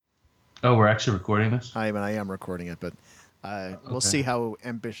Oh, we're actually recording this? I am recording it, but we'll Okay. see how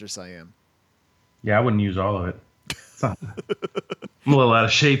ambitious I am. Yeah, I wouldn't use all of it. It's not, I'm a little out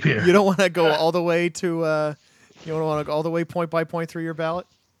of shape You here. don't want to go all the way to you don't want to go all the way point by point through your ballot.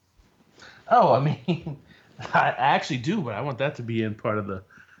 Oh, I mean, I actually do, but I want that to be in part of the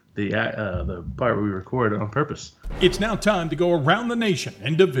part where we record on purpose. It's now time to go around the nation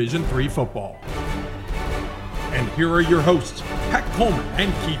in Division III football. And here are your hosts, Pat Coleman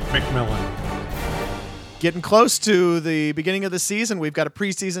and Keith McMillan. Getting close to the beginning of the season. We've got a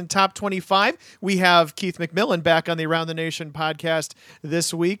preseason top 25. We have Keith McMillan back on the Around the Nation podcast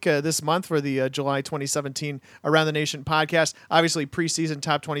this week, this month for the July 2017 Around the Nation podcast. Obviously, preseason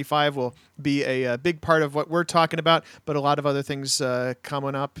top 25 will be a big part of what we're talking about, but a lot of other things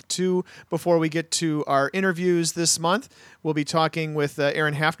coming up too. Before we get to our interviews this month, we'll be talking with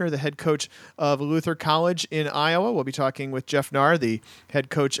Aaron Hafner, the head coach of Luther College in Iowa. We'll be talking with Jeff Narr, the head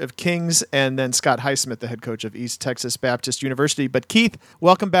coach of Kings, and then Scott Highsmith, the head coach of East Texas Baptist University. But Keith,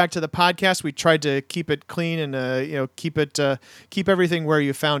 welcome back to the podcast. We tried to keep it clean and keep everything where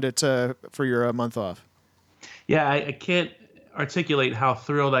you found it for your month off. Yeah, I can't articulate how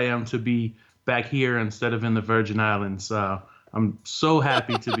thrilled I am to be back here instead of in the Virgin Islands. I'm so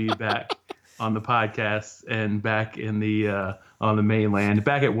happy to be back on the podcast and back in the on the mainland,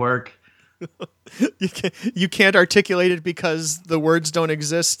 back at work. You can't articulate it because the words don't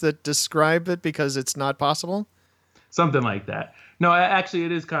exist that describe it because it's not possible? Something like that. No, actually,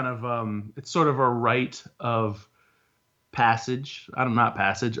 it is kind of it's sort of a rite of passage. Not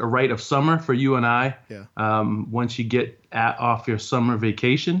passage, a rite of summer for you and I. Yeah. Once you get off your summer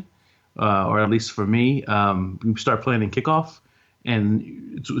vacation, or at least for me, you start planning kickoff,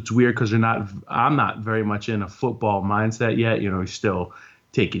 and it's weird because I'm not very much in a football mindset yet. You're still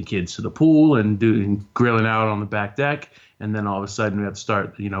taking kids to the pool and grilling out on the back deck, and then all of a sudden we have to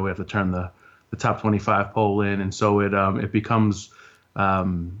start. We have to turn the top 25 poll in, and so it becomes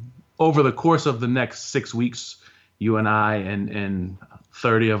over the course of the next 6 weeks, you and I and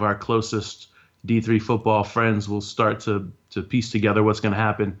 30 of our closest D3 football friends will start to piece together what's going to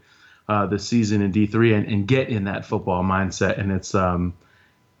happen this season in D3 and get in that football mindset. And it's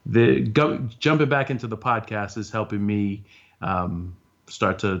jumping back into the podcast is helping me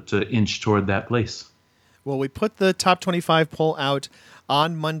start to inch toward that place. Well, we put the top 25 poll out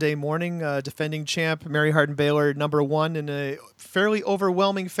on Monday morning. Defending champ Mary Hardin Baylor, number one in a fairly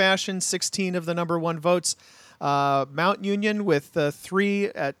overwhelming fashion, 16 of the number one votes. Mount Union with 3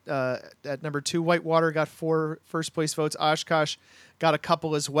 at number 2. Whitewater got 4 first place votes. Oshkosh got a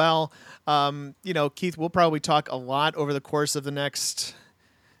couple as well. Keith, we'll probably talk a lot over the course of the next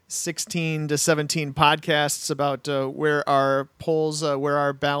 16 to 17 podcasts about where our polls, where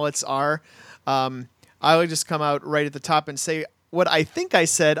our ballots are. I would just come out right at the top and say what I think I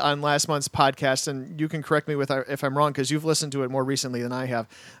said on last month's podcast, and you can correct me if I'm wrong because you've listened to it more recently than I have.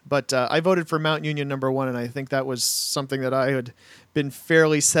 But I voted for Mount Union number 1, and I think that was something that I had been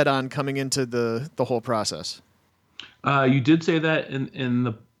fairly set on coming into the whole process. You did say that in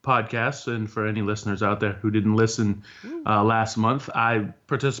the podcast, and for any listeners out there who didn't listen last month, I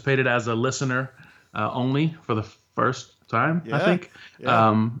participated as a listener only for the first time, I think.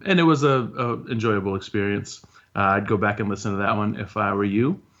 Yeah. And it was a enjoyable experience. I'd go back and listen to that one if I were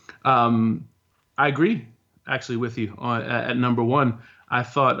you. I agree, actually, with you at number 1. I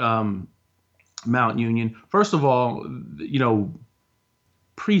thought Mount Union. First of all,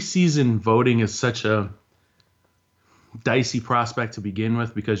 preseason voting is such a dicey prospect to begin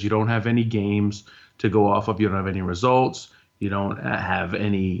with because you don't have any games to go off of. You don't have any results. You don't have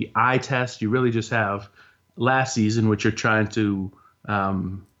any eye tests. You really just have last season, which you're trying to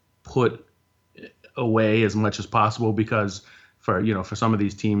put away as much as possible because for some of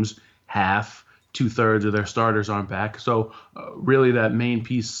these teams, half, 2/3 of their starters aren't back. So really that main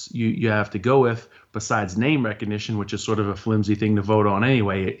piece you have to go with, besides name recognition, which is sort of a flimsy thing to vote on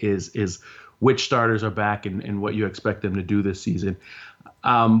anyway, is which starters are back and what you expect them to do this season.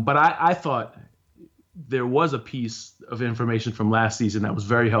 But I thought there was a piece of information from last season that was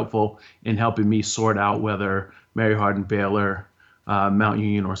very helpful in helping me sort out whether Mary Hardin Baylor, Mount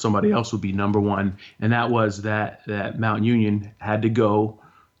Union, or somebody else would be number 1. And that was that Mount Union had to go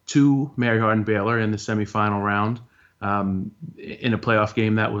to Mary Hardin Baylor in the semifinal round in a playoff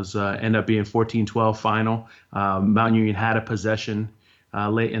game that was end up being 14-12 final. Mount Union had a possession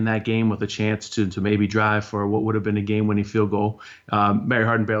late in that game with a chance to maybe drive for what would have been a game-winning field goal. Mary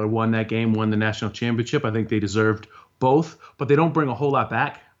Hardin Baylor won that game, won the national championship. I think they deserved both, but they don't bring a whole lot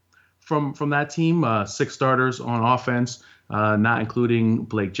back from that team. 6 starters on offense. not including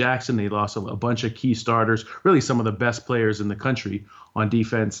Blake Jackson. They lost a bunch of key starters, really some of the best players in the country on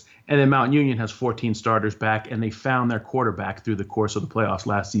defense. And then Mount Union has 14 starters back, and they found their quarterback through the course of the playoffs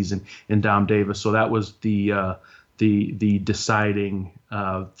last season in Dom Davis. So that was the deciding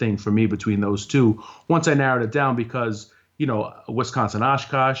thing for me between those two. Once I narrowed it down, because Wisconsin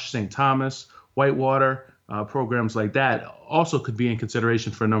Oshkosh, St. Thomas, Whitewater, programs like that also could be in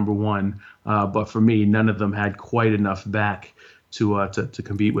consideration for number one. But for me, none of them had quite enough back to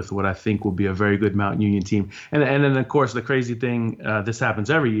compete with what I think will be a very good Mount Union team. And then, of course, the crazy thing, this happens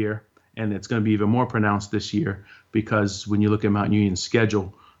every year, and it's going to be even more pronounced this year, because when you look at Mount Union's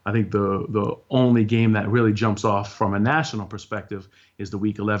schedule, I think the only game that really jumps off from a national perspective is the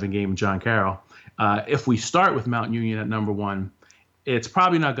Week 11 game in John Carroll. If we start with Mount Union at number one, it's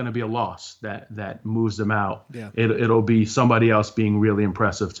probably not going to be a loss that moves them out. Yeah. It'll be somebody else being really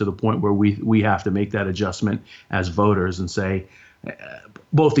impressive to the point where we have to make that adjustment as voters and say,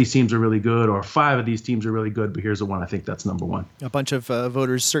 both these teams are really good, or 5 of these teams are really good, but here's the one I think that's number one. A bunch of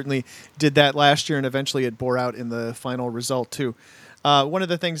voters certainly did that last year, and eventually it bore out in the final result too. One of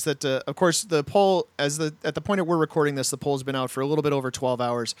the things that, of course, the poll, at the point that we're recording this, the poll's been out for a little bit over 12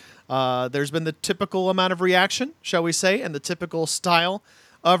 hours. There's been the typical amount of reaction, shall we say, and the typical style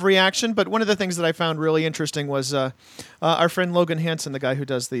of reaction. But one of the things that I found really interesting was our friend Logan Hansen, the guy who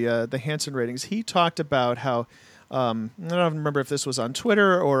does the Hansen ratings. He talked about how, I don't remember if this was on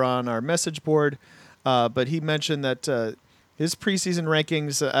Twitter or on our message board, but he mentioned that his preseason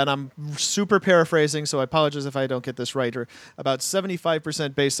rankings, and I'm super paraphrasing, so I apologize if I don't get this right, are about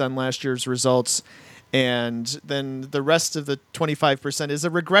 75% based on last year's results, and then the rest of the 25% is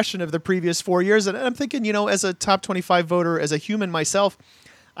a regression of the previous 4 years. And I'm thinking, as a top 25 voter, as a human myself,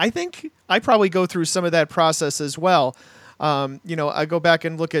 I think I probably go through some of that process as well. I go back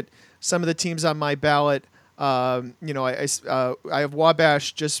and look at some of the teams on my ballot. I have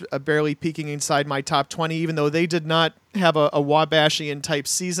Wabash just barely peeking inside my top 20, even though they did not have a Wabashian type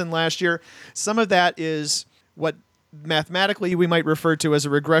season last year. Some of that is what mathematically we might refer to as a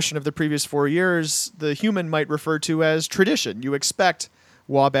regression of the previous 4 years. The human might refer to as tradition. You expect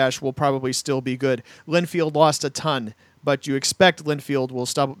Wabash will probably still be good. Linfield lost a ton, but you expect Linfield will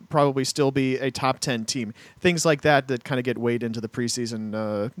probably still be a top 10 team. Things like that kind of get weighed into the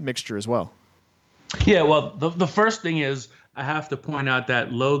preseason mixture as well. Yeah, well, the first thing is I have to point out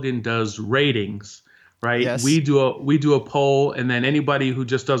that Logan does ratings, right? Yes. We do a poll, and then anybody who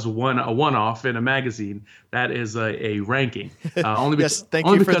just does a one-off in a magazine, that is a ranking. Only because, yes, thank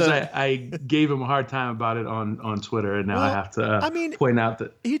you because I gave him a hard time about it on Twitter, and now I have to point out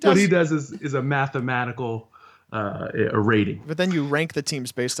that what he does is a mathematical a rating. But then you rank the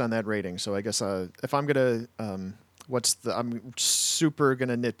teams based on that rating. So I guess if I'm gonna, I'm super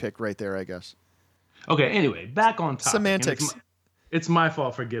gonna nitpick right there, I guess. Okay, anyway, back on topic. Semantics. It's my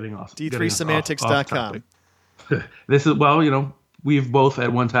fault for getting off. D3semantics.com. This is, we've both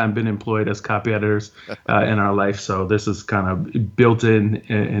at one time been employed as copy editors in our life, so this is kind of built in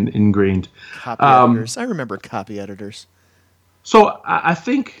and ingrained. Copy editors. I remember copy editors. So I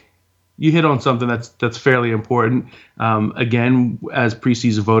think you hit on something that's fairly important. Again, as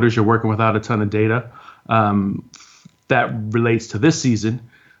preseason voters, you're working without a ton of data. That relates to this season.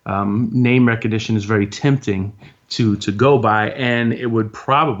 Name recognition is very tempting to go by, and it would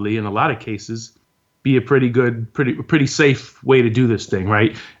probably, in a lot of cases, be a pretty safe way to do this thing,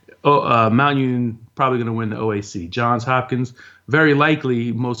 right? Mount Union probably going to win the OAC. Johns Hopkins very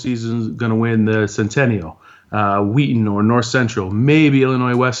likely most seasons going to win the Centennial. Wheaton or North Central, maybe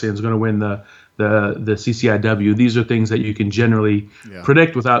Illinois Wesleyan is going to win the CCIW. These are things that you can generally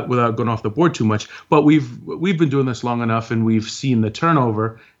predict without going off the board too much. But we've been doing this long enough, and we've seen the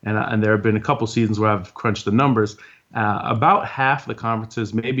turnover, and there have been a couple seasons where I've crunched the numbers. About half the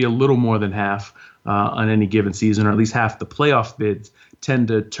conferences, maybe a little more than half on any given season, or at least half the playoff bids tend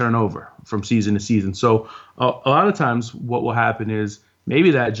to turn over from season to season. So a lot of times what will happen is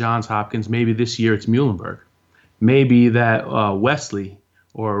maybe that Johns Hopkins, maybe this year it's Muhlenberg, maybe that Wesley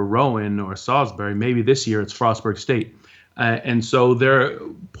or Rowan or Salisbury, maybe this year it's Frostburg State. And so they're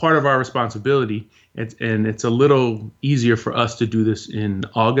part of our responsibility. It's a little easier for us to do this in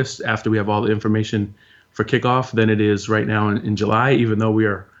August after we have all the information for kickoff than it is right now in July, even though we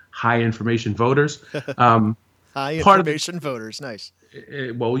are high information voters. High information voters, nice.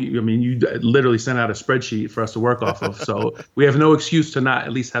 Well, you literally sent out a spreadsheet for us to work off of. So we have no excuse to not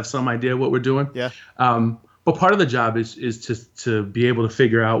at least have some idea what we're doing. Yeah. But part of the job is to be able to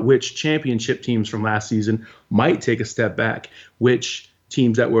figure out which championship teams from last season might take a step back, which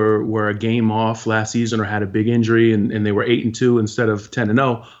teams that were a game off last season or had a big injury and they were 8-2 instead of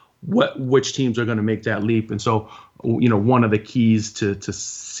 10-0, which teams are going to make that leap. And so one of the keys to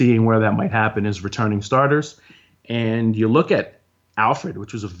seeing where that might happen is returning starters. And you look at Alfred,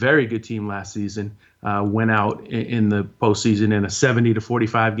 which was a very good team last season, went out in the postseason in a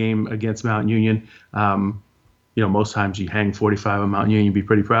 70-45 game against Mount Union. Most times you hang 45 on Mount Union, you'd be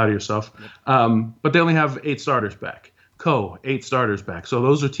pretty proud of yourself. But they only have 8 starters back. 8 starters back. So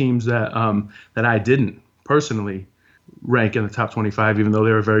those are teams that I didn't personally rank in the top 25, even though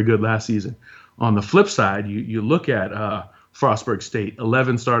they were very good last season. On the flip side, you look at Frostburg State,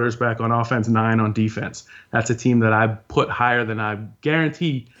 11 starters back on offense, 9 on defense. That's a team that I put higher than I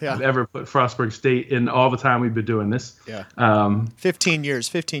guarantee I've ever put Frostburg State in all the time we've been doing this. Yeah. 15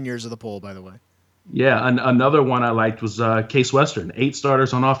 years of the poll, by the way. Yeah, another one I liked was Case Western, 8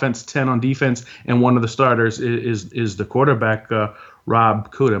 starters on offense, 10 on defense, and one of the starters is the quarterback,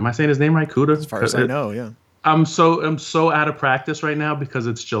 Rob Kuda. Am I saying his name right, Kuda? As far as I know, yeah. I'm so out of practice right now because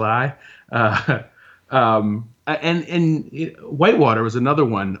it's July. And Whitewater was another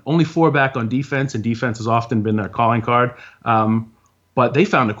one. Only 4 back on defense, and defense has often been their calling card. But they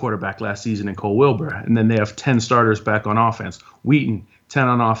found a quarterback last season in Cole Wilbur, and then they have 10 starters back on offense. Wheaton, 10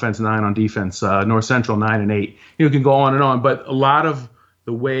 on offense, 9 on defense. North Central, 9 and 8. You can go on and on, but a lot of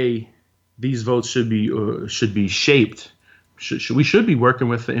the way these votes should be shaped. We should be working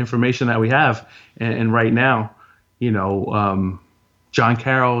with the information that we have, and right now, John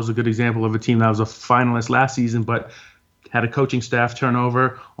Carroll is a good example of a team that was a finalist last season, but had a coaching staff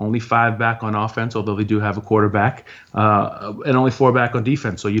turnover, only 5 back on offense, although they do have a quarterback, and only 4 back on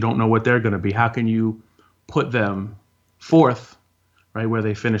defense. So you don't know what they're going to be. How can you put them 4th, right, where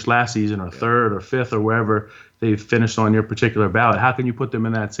they finished last season, or 3rd or 5th, or wherever they finished on your particular ballot? How can you put them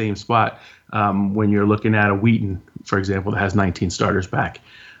in that same spot when you're looking at a Wheaton, for example, that has 19 starters back?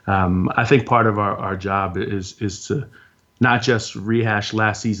 I think part of our job is to not just rehash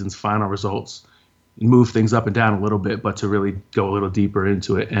last season's final results, move things up and down a little bit, but to really go a little deeper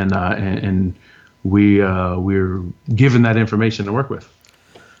into it. And we're given that information to work with.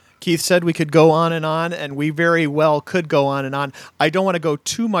 Keith said we could go on, and we very well could go on and on. I don't want to go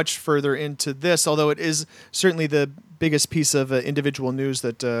too much further into this, although it is certainly the biggest piece of individual news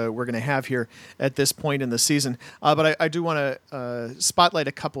that we're going to have here at this point in the season. But I do want to spotlight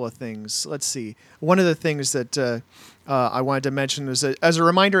a couple of things. Let's see. One of the things that I wanted to mention is as a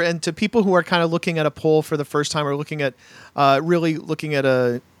reminder, and to people who are kind of looking at a poll for the first time, or looking at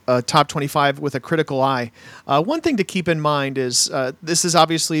a top 25 with a critical eye. One thing to keep in mind is this is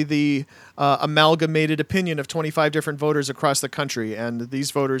obviously the amalgamated opinion of 25 different voters across the country, and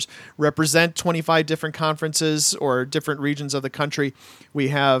these voters represent 25 different conferences or different regions of the country. We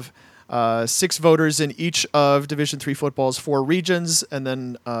have 6 voters in each of Division III football's 4 regions, and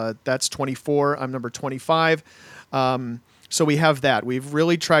then that's 24. I'm number 25. So we have that. We've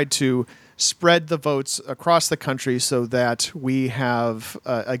really tried to spread the votes across the country so that we have,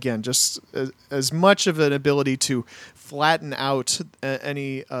 again, just as much of an ability to flatten out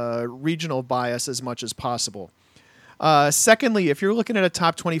any regional bias as much as possible. Secondly, if you're looking at a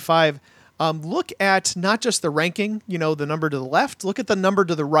top 25, look at not just the ranking, the number to the left, look at the number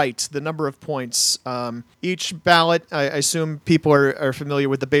to the right, the number of points. Each ballot, I assume people are familiar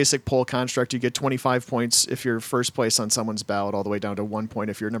with the basic poll construct. You get 25 points if you're first place on someone's ballot, all the way down to 1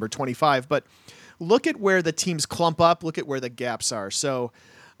 point if you're number 25. But look at where the teams clump up, look at where the gaps are. So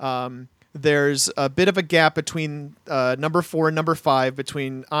there's a bit of a gap between number 4 and number 5,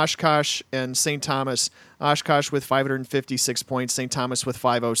 between Oshkosh and St. Thomas. Oshkosh with 556 points, St. Thomas with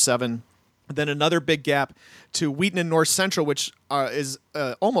 507. Then another big gap to Wheaton and North Central, which is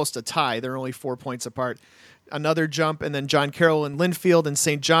almost a tie. They're only 4 points apart. Another jump, and then John Carroll and Linfield and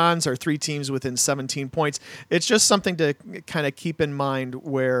St. John's are 3 teams within 17 points. It's just something to kind of keep in mind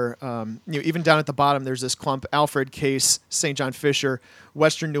where, even down at the bottom, there's this clump: Alfred, Case, St. John Fisher,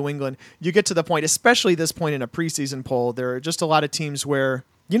 Western New England. You get to the point, especially this point in a preseason poll, there are just a lot of teams where,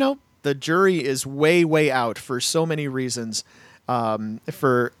 the jury is way, way out for so many reasons.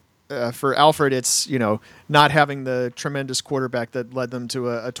 For Alfred, it's not having the tremendous quarterback that led them to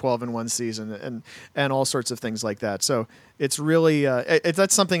a 12-1 season, and all sorts of things like that. So it's really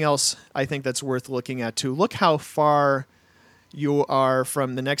that's something else I think that's worth looking at too. Look how far you are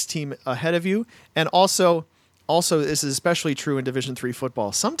from the next team ahead of you, and also this is especially true in Division III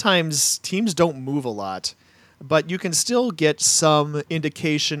football. Sometimes teams don't move a lot, but you can still get some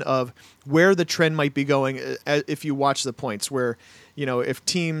indication of where the trend might be going if you watch the points. Where if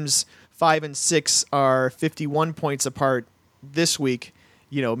teams 5 and 6 are 51 points apart this week,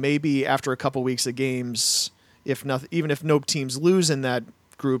 maybe after a couple weeks of games, even if no teams lose in that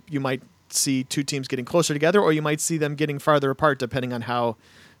group, you might see 2 teams getting closer together, or you might see them getting farther apart, depending on how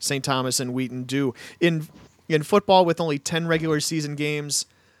St. Thomas and Wheaton do. In In football, with only 10 regular season games,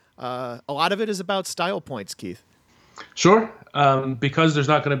 a lot of it is about style points, Keith. Sure, because there's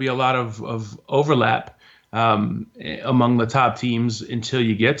not going to be a lot of overlap among the top teams until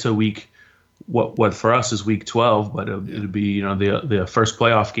you get to what for us is week 12, but it'll be the first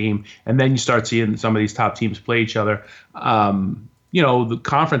playoff game, and then you start seeing some of these top teams play each other. The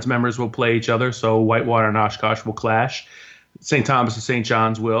conference members will play each other, so Whitewater and Oshkosh will clash. St. Thomas and St.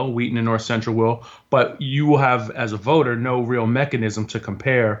 John's will, Wheaton and North Central will, but you will have, as a voter, no real mechanism to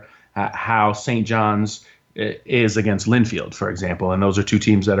compare how St. John's is against Linfield, for example, and those are two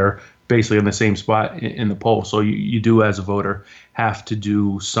teams that are basically in the same spot in the poll. So you do, as a voter, have to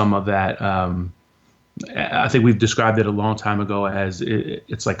do some of that. I think we've described it a long time ago as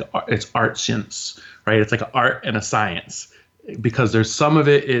it's art science, right? It's like an art and a science, because there's some of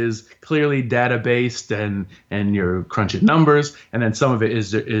it is clearly data based and you're crunching numbers, and then some of it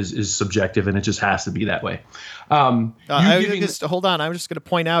is subjective, and it just has to be that way. Hold on, I'm just going to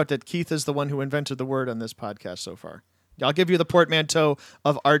point out that Keith is the one who invented the word on this podcast so far. I'll give you the portmanteau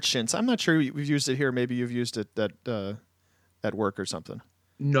of artscience. I'm not sure we've used it here. Maybe you've used it at work or something.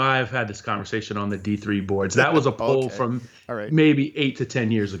 No, I've had this conversation on the D3 boards. That was a poll from maybe 8 to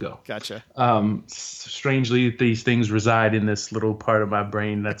 10 years ago. Gotcha. Strangely, these things reside in this little part of my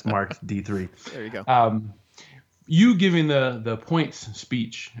brain that's marked D3. There you go. You giving the points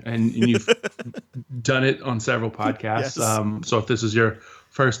speech, and you've done it on several podcasts. Yes. So if this is your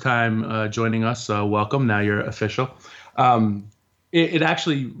first time joining us, welcome. Now you're official. It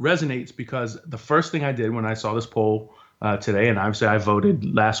actually resonates, because the first thing I did when I saw this poll today, and obviously I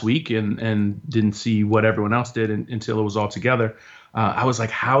voted last week and didn't see what everyone else did until it was all together. I was like,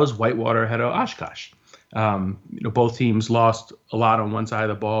 how is Whitewater ahead of Oshkosh? Both teams lost a lot on one side of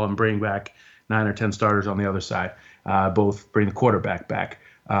the ball and bring back 9 or 10 starters on the other side. Both bring the quarterback back.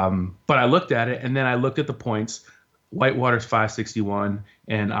 But I looked at it, and then I looked at the points. Whitewater's 561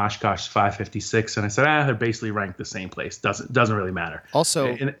 and Oshkosh 556, and I said, they're basically ranked the same place. Doesn't really matter.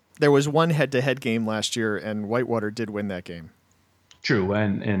 Also, there was one head-to-head game last year, and Whitewater did win that game. True,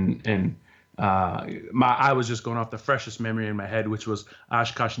 and I was just going off the freshest memory in my head, which was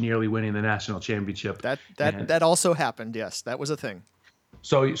Oshkosh nearly winning the national championship. That also happened. Yes, that was a thing.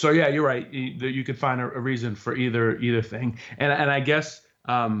 So yeah, you're right. You could find a reason for either thing, and I guess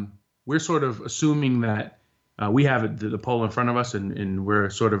we're sort of assuming that. We have the poll in front of us, and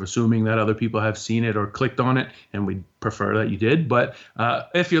we're sort of assuming that other people have seen it or clicked on it, and we'd prefer that you did. But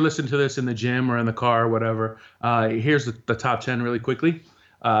if you're listening to this in the gym or in the car or whatever, here's the top 10 really quickly.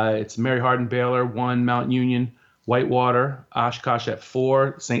 It's Mary Hardin Baylor 1, Mount Union, Whitewater, Oshkosh at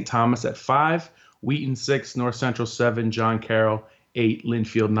 4, St. Thomas at 5, Wheaton 6, North Central 7, John Carroll 8,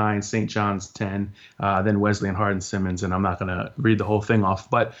 Linfield 9, St. John's 10, then Wesleyan, Hardin, Simmons, and I'm not going to read the whole thing off,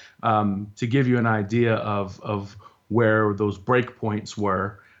 but to give you an idea of where those break points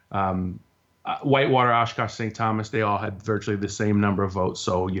were, Whitewater, Oshkosh, St. Thomas, they all had virtually the same number of votes,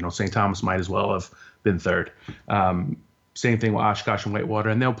 so St. Thomas might as well have been third. Same thing with Oshkosh and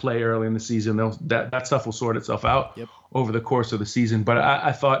Whitewater, and they'll play early in the season. That stuff will sort itself out over the course of the season, but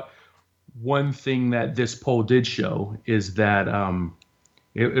I thought one thing that this poll did show is that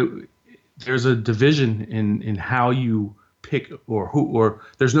there's a division in how you pick or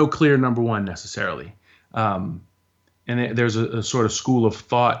there's no clear number one necessarily. And there's a sort of school of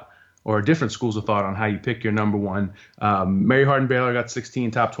thought or different schools of thought on how you pick your number one. Mary Hardin Baylor got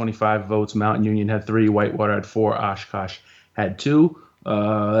 16 top 25 votes. Mountain Union had 3. Whitewater had 4. Oshkosh had 2.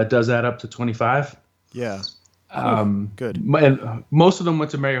 That does add up to 25. Yeah. Good. And most of them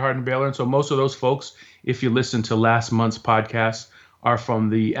went to Mary Hardin Baylor, and so most of those folks, if you listen to last month's podcast, are from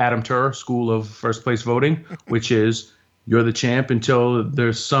the Adam Turr School of First Place Voting, which is you're the champ until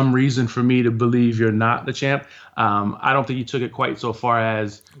there's some reason for me to believe you're not the champ. I don't think you took it quite so far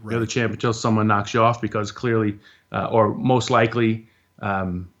as you're the champ until someone knocks you off, because clearly, or most likely,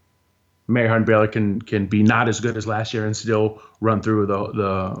 Mary Hardin Baylor can be not as good as last year and still run through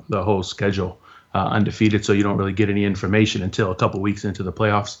the whole schedule undefeated, so you don't really get any information until a couple weeks into the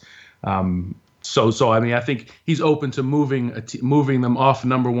playoffs. So I mean, I think he's open to moving them off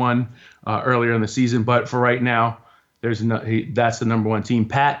number one earlier in the season, but for right now, that's the number one team.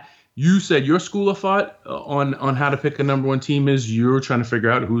 Pat, you said your school of thought on how to pick a number one team is you're trying to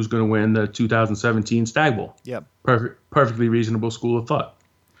figure out who's going to win the 2017 Stag Bowl. Yep. Perfectly reasonable school of thought.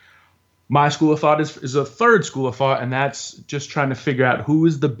 My school of thought is a third school of thought, and that's just trying to figure out who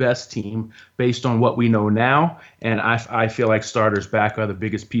is the best team based on what we know now. And I feel like starters back are the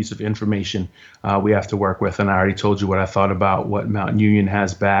biggest piece of information we have to work with. And I already told you what I thought about what Mountain Union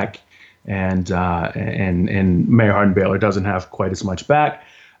has back, and Mary Hardin Baylor doesn't have quite as much back.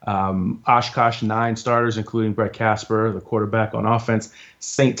 Oshkosh, 9 starters, including Brett Casper, the quarterback on offense.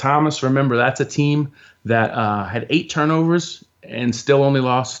 St. Thomas, remember, that's a team that had 8 turnovers and still only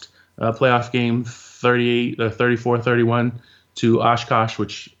lost a playoff game 34-31 to Oshkosh,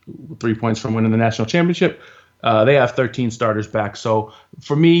 which 3 points from winning the national championship. They have 13 starters back. So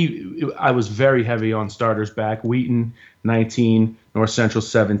for me, I was very heavy on starters back. Wheaton, 19, North Central,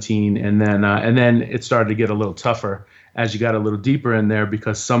 17. And then it started to get a little tougher as you got a little deeper in there,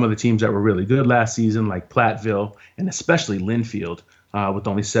 because some of the teams that were really good last season, like Platteville and especially Linfield, with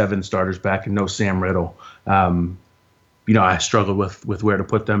only 7 starters back and no Sam Riddle, I struggled with where to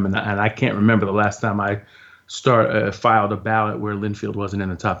put them. And I can't remember the last time I filed a ballot where Linfield wasn't in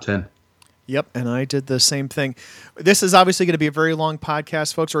the top 10. Yep, and I did the same thing. This is obviously going to be a very long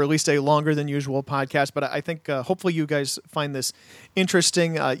podcast, folks, or at least a longer than usual podcast, but I think hopefully you guys find this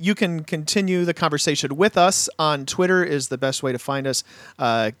interesting. You can continue the conversation with us on Twitter is the best way to find us.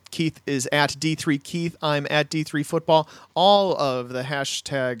 Keith is at D3Keith. I'm at D3Football. All of the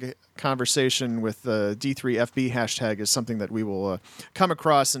hashtag conversation with the D3FB hashtag is something that we will come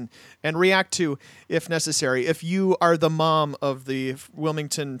across and react to if necessary. If you are the mom of the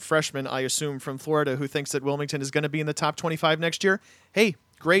Wilmington freshman, I assume, from Florida, who thinks that Wilmington is going to be in the top 25 next year, hey,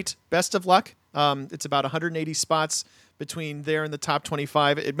 great. Best of luck. It's about 180 spots between there and the top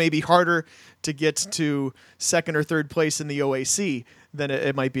 25. It may be harder to get to second or third place in the OAC than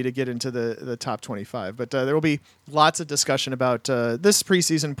it might be to get into the top 25. But there will be lots of discussion about this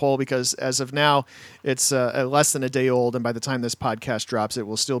preseason poll, because as of now, it's less than a day old. And by the time this podcast drops, it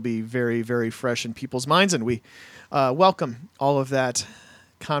will still be very, very fresh in people's minds. And we welcome all of that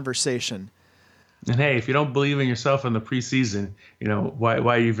conversation. And hey, if you don't believe in yourself in the preseason,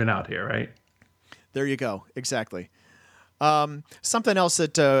 why even out here, right? There you go. Exactly. Something else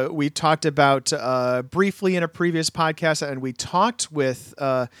that we talked about briefly in a previous podcast, and we talked with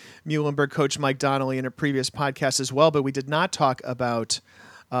Muhlenberg coach Mike Donnelly in a previous podcast as well, but we did not talk about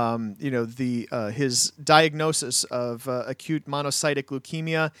his diagnosis of acute monocytic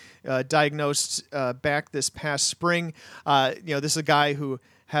leukemia, diagnosed back this past spring. This is a guy who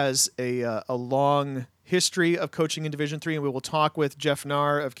has a long history of coaching in Division III, and we will talk with Jeff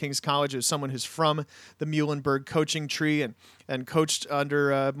Nahr of King's College, who's someone who's from the Muhlenberg coaching tree and coached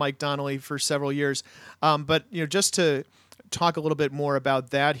under Mike Donnelly for several years. But just to talk a little bit more about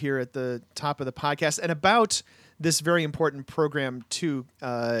that here at the top of the podcast, and about this very important program too,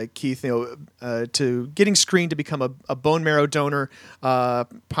 Keith, to getting screened to become a bone marrow donor,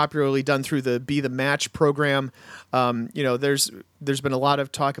 popularly done through the Be the Match program. There's been a lot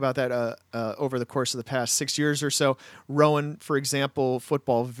of talk about that over the course of the past 6 years or so. Rowan, for example,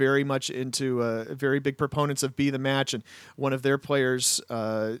 football, very much into very big proponents of Be the Match, and one of their players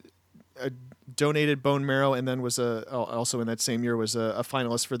donated bone marrow, and then was also in that same year was a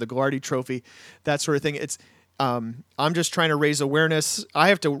finalist for the Glardy Trophy, that sort of thing. I'm just trying to raise awareness. I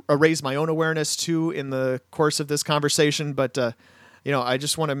have to raise my own awareness too in the course of this conversation, but I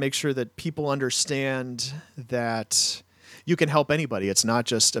just want to make sure that people understand that you can help anybody. It's not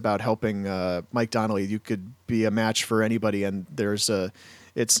just about helping Mike Donnelly. You could be a match for anybody, and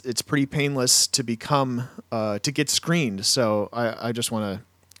it's pretty painless to to get screened. So I just want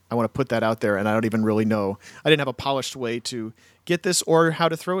to put that out there, and I don't even really know. I didn't have a polished way to get this or how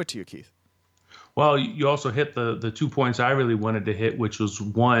to throw it to you, Keith. Well, you also hit the 2 points I really wanted to hit, which was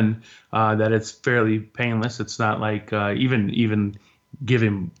one, that it's fairly painless. It's not like even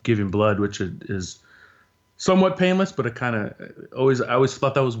giving blood, which is somewhat painless, but it kind of I always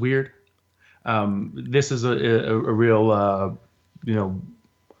thought that was weird. This is a real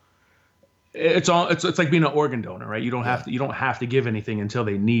it's like being an organ donor, right? You don't have to give anything until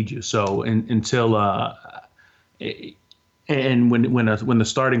they need you. So And when the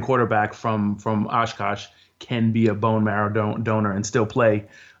starting quarterback from Oshkosh can be a bone marrow donor and still play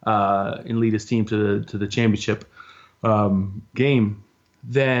and lead his team to the championship game,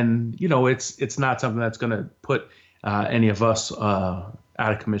 then it's not something that's going to put any of us out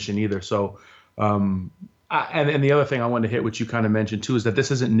of commission either. So and the other thing I wanted to hit, which you kind of mentioned too, is that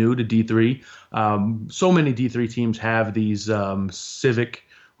this isn't new to D3. So many D3 teams have these civic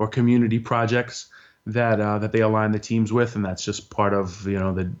or community projects that they align the teams with, and that's just part of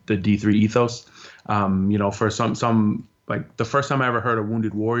the D3 ethos. For some like the first time I ever heard of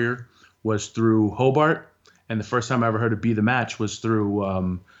Wounded Warrior was through Hobart, and the first time I ever heard of Be the Match was through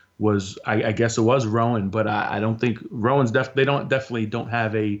I guess it was Rowan, but I don't think Rowan's definitely don't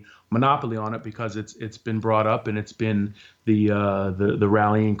have a monopoly on it, because it's been brought up and it's been the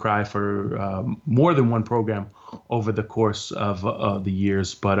rallying cry for more than one program over the course of the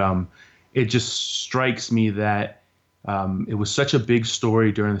years. But it just strikes me that It was such a big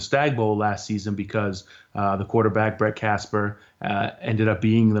story during the Stag Bowl last season because the quarterback, Brett Casper, ended up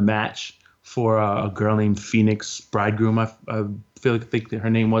being the match for a girl named Phoenix Bridegroom, I think her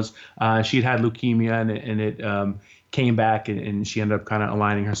name was. She'd had leukemia, and it came back, and she ended up kind of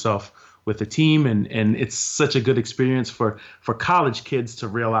aligning herself with the team. And it's such a good experience for college kids to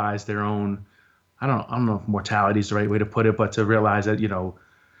realize their own, I don't know if mortality is the right way to put it, but to realize that,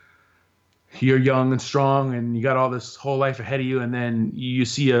 you're young and strong and you got all this whole life ahead of you, and then you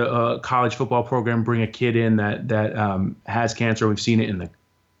see a college football program bring a kid in that has cancer. We've seen it in the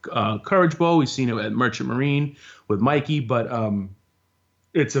Courage Bowl. We've seen it at Merchant Marine with Mikey, but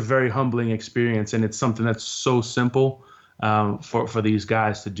it's a very humbling experience, and it's something that's so simple for these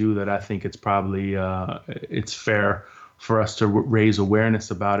guys to do that I think it's probably it's fair for us to raise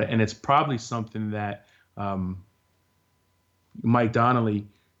awareness about it. And it's probably something that Mike Donnelly,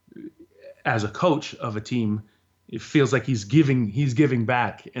 as a coach of a team, it feels like he's giving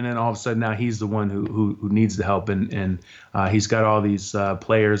back, and then all of a sudden now he's the one who needs the help, and he's got all these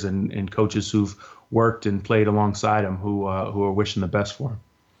players and coaches who've worked and played alongside him who are wishing the best for him.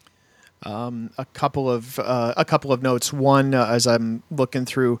 A couple of notes. One, as I'm looking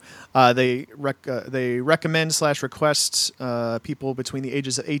through, they recommend / request people between the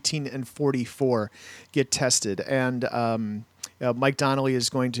ages of 18 and 44 get tested, and Mike Donnelly is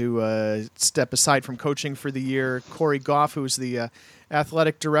going to step aside from coaching for the year. Corey Goff, who's the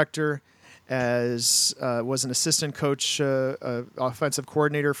athletic director, was an assistant coach, offensive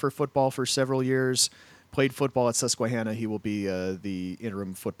coordinator for football for several years, played football at Susquehanna. He will be the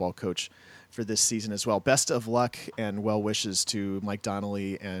interim football coach for this season as well. Best of luck and well wishes to Mike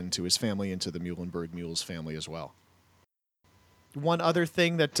Donnelly and to his family and to the Muhlenberg Mules family as well. One other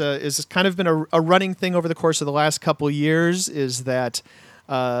thing that is kind of been a running thing over the course of the last couple of years is that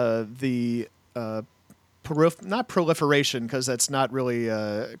the not proliferation, because that's not really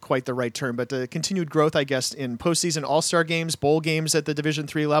quite the right term, but the continued growth, I guess, in postseason all-star games, bowl games at the Division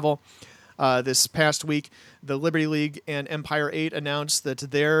III level. This past week, the Liberty League and Empire 8 announced that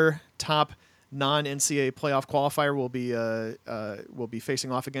their top non-NCAA playoff qualifier will be facing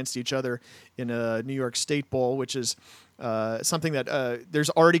off against each other in a New York State Bowl, which is something that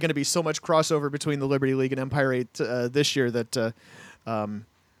there's already going to be so much crossover between the Liberty League and Empire 8 this year that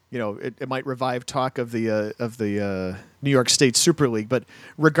it might revive talk of the New York State Super League. But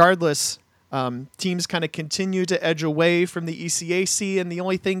regardless, teams kind of continue to edge away from the ECAC, and the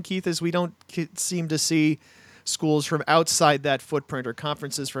only thing, Keith, is we don't seem to see schools from outside that footprint or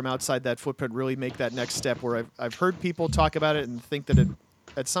conferences from outside that footprint really make that next step, where I've heard people talk about it and think that it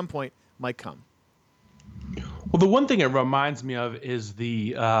at some point might come. Well, the one thing it reminds me of is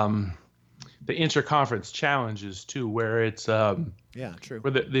the interconference challenges too, where it's true.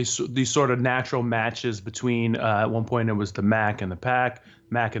 Where these sort of natural matches between at one point it was the MAC and the PAC,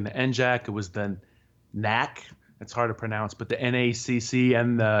 MAC and the NJAC. It was the NAC. It's hard to pronounce, but the NACC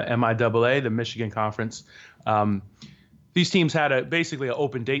and the MIAA, the Michigan Conference. These teams had basically an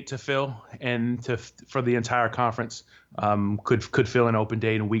open date to fill, and for the entire conference could fill an open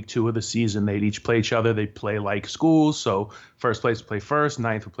date in week 2 of the season. They'd each play each other. They'd play like schools, so first place would play first,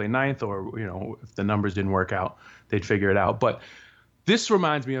 ninth would play ninth, or if the numbers didn't work out, they'd figure it out. But this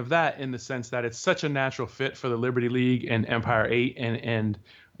reminds me of that in the sense that it's such a natural fit for the Liberty League and Empire 8, and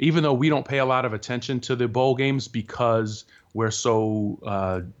even though we don't pay a lot of attention to the bowl games because we're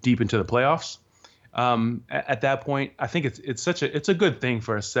so deep into the playoffs. At that point, I think it's a good thing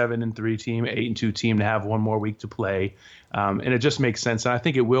for a 7-3 team, 8-2 team to have one more week to play, and it just makes sense. And I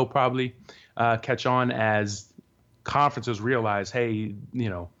think it will probably catch on as conferences realize, hey,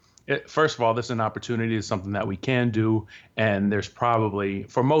 first of all, this is an opportunity, it's something that we can do, and there's probably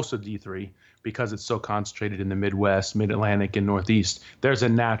for most of D3, because it's so concentrated in the Midwest, Mid-Atlantic, and Northeast, there's a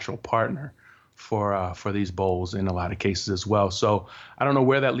natural partner for these bowls in a lot of cases as well. So I don't know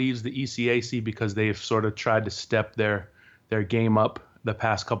where that leaves the ECAC, because they've sort of tried to step their game up the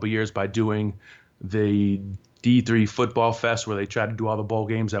past couple of years by doing the D3 Football Fest, where they tried to do all the bowl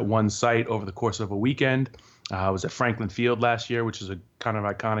games at one site over the course of a weekend. I was at Franklin Field last year, which is a kind of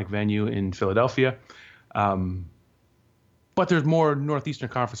iconic venue in Philadelphia. But there's more Northeastern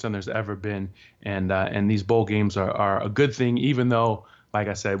Conference than there's ever been, and these bowl games are a good thing, even though, like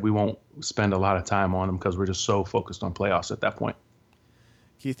I said, we won't spend a lot of time on them because we're just so focused on playoffs at that point.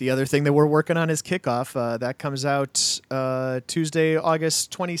 Keith, the other thing that we're working on is kickoff. That comes out Tuesday,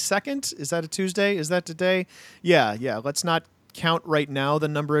 August 22nd. Is that a Tuesday? Is that today? Yeah. Let's not count right now the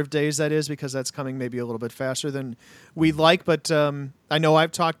number of days that is, because that's coming maybe a little bit faster than we'd like. But I know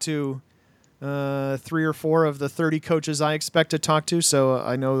I've talked to 3 or 4 of the 30 coaches I expect to talk to, so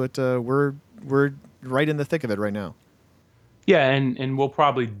I know that we're right in the thick of it right now. Yeah, and we'll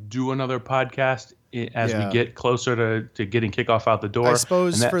probably do another podcast as we get closer to getting kickoff out the door. I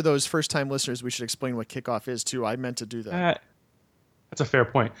suppose for those first-time listeners, we should explain what kickoff is, too. I meant to do that. That's a fair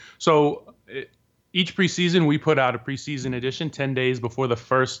point. So each preseason, we put out a preseason edition 10 days before the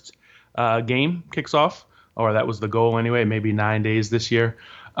first game kicks off, or that was the goal anyway, maybe 9 days this year.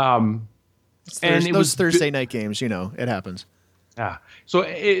 And those Thursday night games, it happens. Yeah. So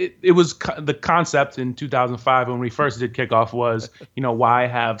it was the concept in 2005 when we first did kickoff was, why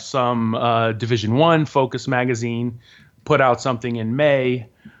have some Division I focus magazine put out something in May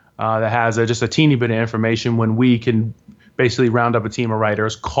that has just a teeny bit of information when we can basically round up a team of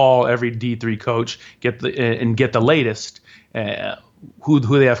writers, call every D3 coach, get the latest,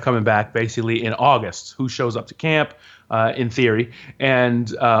 who they have coming back basically in August, who shows up to camp in theory,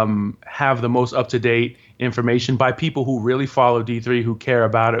 and have the most up-to-date information by people who really follow D3, who care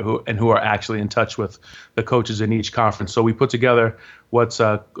about it, who are actually in touch with the coaches in each conference. So we put together what's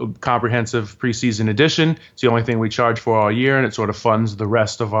a comprehensive preseason edition. It's the only thing we charge for all year, and it sort of funds the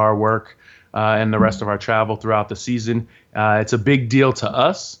rest of our work and the rest of our travel throughout the season. It's a big deal to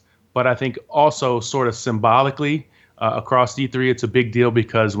us, but I think also sort of symbolically across D3, it's a big deal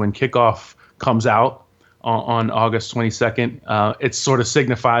because when kickoff comes out on August 22nd, it sort of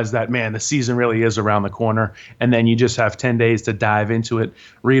signifies that, man, the season really is around the corner. And then you just have 10 days to dive into it,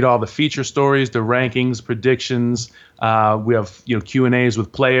 read all the feature stories, the rankings, predictions. We have Q&As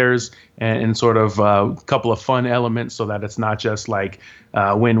with players and sort of a couple of fun elements so that it's not just like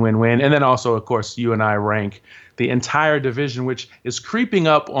win, win, win. And then also, of course, you and I rank the entire division, which is creeping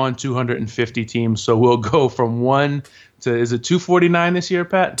up on 250 teams. So we'll go from 1 to, is it 249 this year,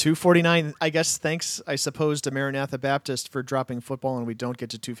 Pat? 249, I guess, thanks, I suppose, to Maranatha Baptist for dropping football, and we don't get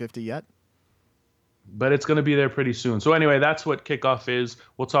to 250 yet. But it's going to be there pretty soon. So anyway, that's what kickoff is.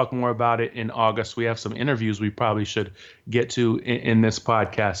 We'll talk more about it in August. We have some interviews we probably should get to in this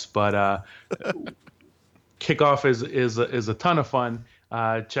podcast. But kickoff is a ton of fun.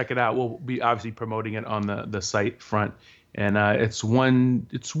 Check it out. We'll be obviously promoting it on the site front, and it's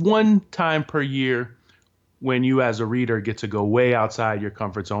one time per year when you as a reader get to go way outside your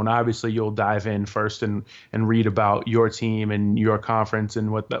comfort zone. Obviously, you'll dive in first and read about your team and your conference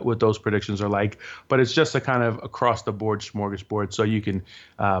and what those predictions are like. But it's just a kind of across the board smorgasbord, so you can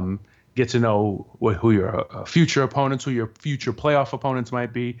get to know who your future opponents, who your future playoff opponents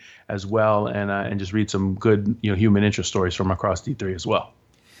might be as well, and just read some good human interest stories from across D3 as well.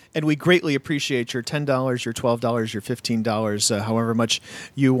 And we greatly appreciate your $10, your $12, your $15, however much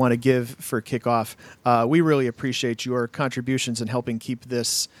you want to give for kickoff. We really appreciate your contributions in helping keep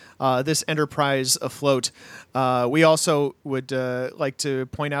this enterprise afloat. We also would like to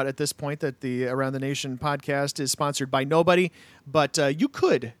point out at this point that the Around the Nation podcast is sponsored by nobody, but you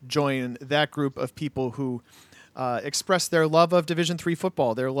could join that group of people who express their love of Division III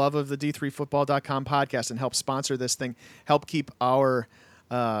football, their love of the D3Football.com podcast, and help sponsor this thing, help keep our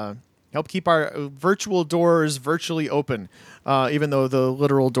virtual doors virtually open, even though the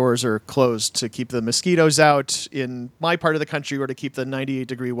literal doors are closed, to keep the mosquitoes out in my part of the country or to keep the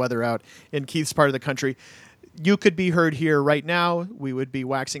 98-degree weather out in Keith's part of the country. You could be heard here right now. We would be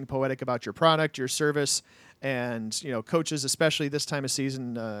waxing poetic about your product, your service, and coaches, especially this time of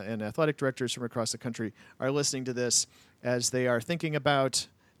season, and athletic directors from across the country are listening to this as they are thinking about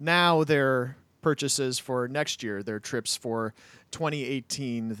now their purchases for next year, their trips for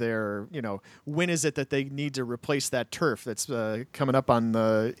 2018, their, when is it that they need to replace that turf that's coming up on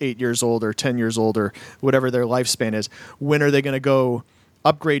 8 years old or 10 years old or whatever their lifespan is? When are they going to go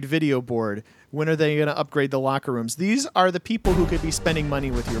upgrade video board? When are they going to upgrade the locker rooms? These are the people who could be spending money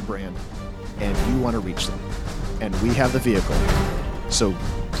with your brand, and you want to reach them. And we have the vehicle. So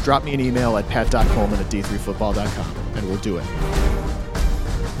drop me an email at pat.coleman@d3football.com, and we'll do it.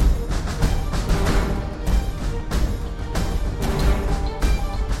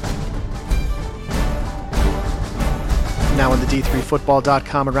 Now on the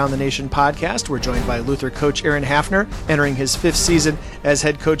D3Football.com Around the Nation podcast, we're joined by Luther coach Aaron Hafner, entering his 5th season as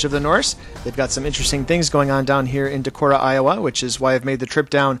head coach of the Norse. They've got some interesting things going on down here in Decorah, Iowa, which is why I've made the trip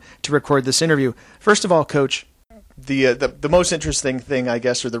down to record this interview. First of all, Coach, the most interesting thing, I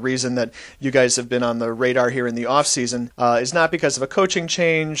guess, or the reason that you guys have been on the radar here in the off season is not because of a coaching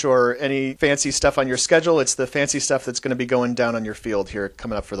change or any fancy stuff on your schedule. It's the fancy stuff that's going to be going down on your field here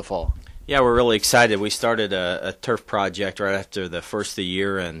coming up for the fall. Yeah, we're really excited. We started a turf project right after the first of the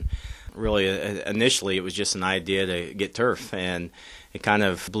year, and really initially it was just an idea to get turf, and it kind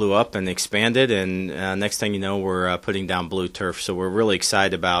of blew up and expanded, and next thing you know, we're putting down blue turf. So we're really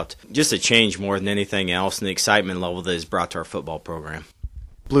excited about just a change more than anything else, and the excitement level that is brought to our football program.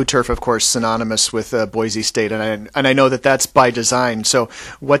 Blue turf, of course, synonymous with Boise State, and I know that that's by design. So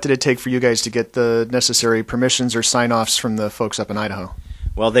what did it take for you guys to get the necessary permissions or sign-offs from the folks up in Idaho?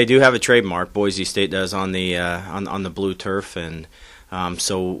 Well, they do have a trademark. Boise State does on the on the blue turf, and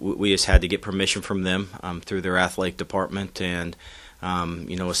so we just had to get permission from them through their athletic department, and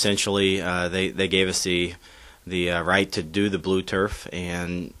essentially they gave us the right to do the blue turf,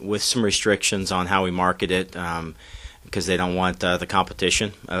 and with some restrictions on how we market it, because they don't want the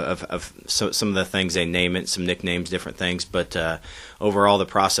competition of some of the things they name it, some nicknames, different things. But overall, the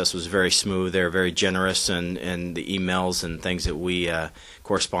process was very smooth. They were very generous in the emails and things that we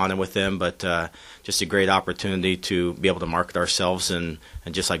corresponded with them. But just a great opportunity to be able to market ourselves, and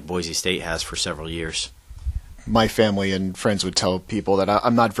just like Boise State has for several years. My family and friends would tell people that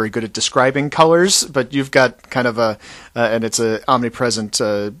I'm not very good at describing colors, but you've got kind of and it's a omnipresent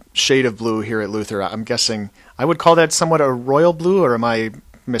shade of blue here at Luther. I'm guessing I would call that somewhat a royal blue, or am I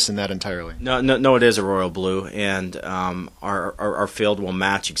missing that entirely? No, it is a royal blue, and our field will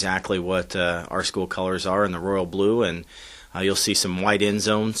match exactly what our school colors are in the royal blue, and you'll see some white end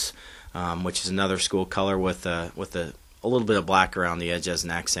zones, which is another school color with a little bit of black around the edge as an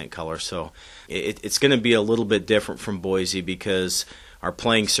accent color. So it's going to be a little bit different from Boise because our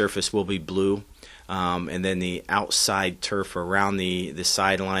playing surface will be blue, and then the outside turf around the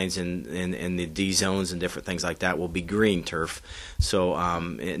sidelines and the D zones and different things like that will be green turf. So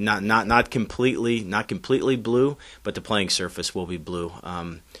not completely blue, but the playing surface will be blue.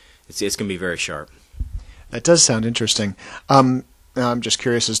 It's going to be very sharp. That does sound interesting. I'm just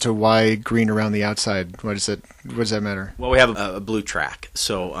curious as to why green around the outside. What does that matter? Well, we have a blue track,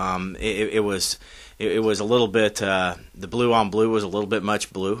 so it was a little bit the blue on blue was a little bit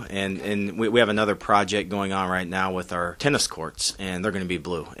much blue, and we have another project going on right now with our tennis courts, and they're going to be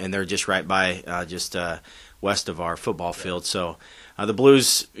blue, and they're just right by west of our football field. So the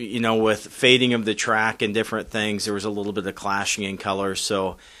blues, with fading of the track and different things, there was a little bit of clashing in colors.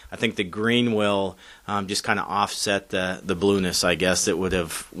 So I think the green will just kind of offset the blueness, I guess, that would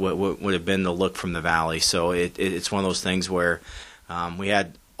have been the look from the valley. So it's one of those things where we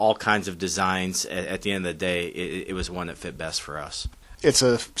had all kinds of designs. At the end of the day, it was one that fit best for us. It's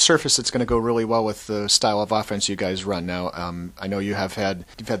a surface that's going to go really well with the style of offense you guys run now. I know you've had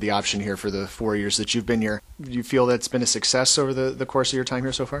the option here for the 4 years that you've been here. Do you feel that's been a success over the course of your time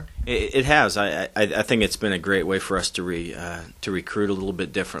here so far? It has. I think it's been a great way for us to recruit a little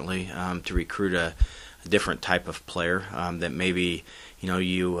bit differently, to recruit a different type of player that maybe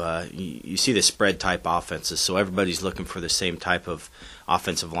you see the spread type offenses, so everybody's looking for the same type of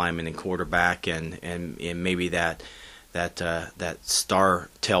offensive lineman and quarterback, and maybe that star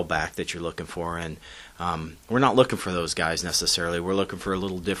tailback that you're looking for, and we're not looking for those guys necessarily. We're looking for a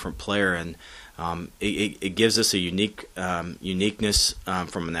little different player, and it gives us a uniqueness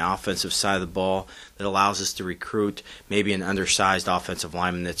from the offensive side of the ball that allows us to recruit maybe an undersized offensive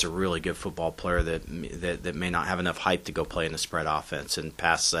lineman that's a really good football player that may not have enough height to go play in the spread offense and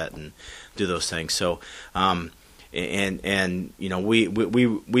pass set and do those things. So. We've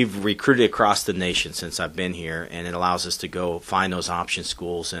recruited across the nation since I've been here, and it allows us to go find those option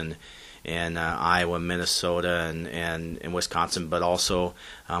schools in Iowa, Minnesota, and Wisconsin. But also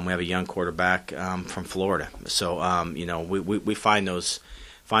we have a young quarterback from Florida. So we find those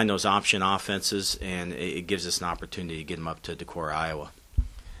option offenses, and it gives us an opportunity to get them up to Decorah, Iowa.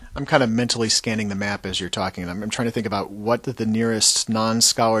 I'm kind of mentally scanning the map as you're talking, and I'm trying to think about what the nearest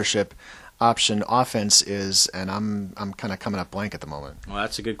non-scholarship option offense is, and I'm kind of coming up blank at the moment. Well,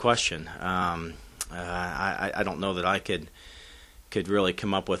 that's a good question. I don't know that I could really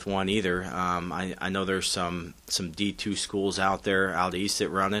come up with one either. I know there's some D2 schools out east that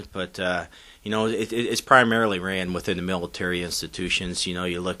run it, but it's primarily ran within the military institutions.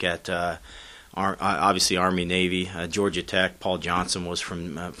 You look at obviously Army, Navy, Georgia Tech. Paul Johnson was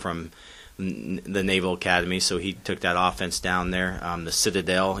from the Naval Academy, so he took that offense down there. The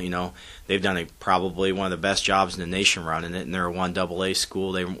Citadel, they've done probably one of the best jobs in the nation running it, and they're a 1AA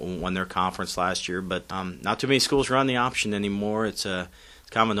school. They won their conference last year, but not too many schools run the option anymore. It's kind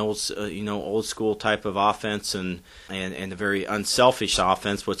of an old school type of offense, and a very unselfish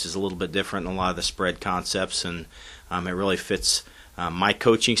offense, which is a little bit different than a lot of the spread concepts, and it really fits my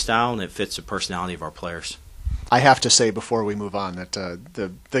coaching style, and it fits the personality of our players. I have to say before we move on that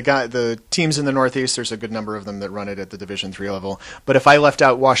the teams in the Northeast, there's a good number of them that run it at the Division III level. But if I left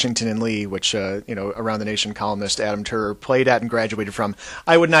out Washington and Lee, which Around the Nation columnist Adam Turr played at and graduated from,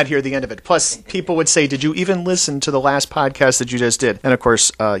 I would not hear the end of it. Plus, people would say, "Did you even listen to the last podcast that you just did?" And of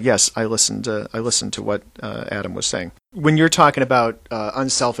course, yes, I listened to what Adam was saying. When you're talking about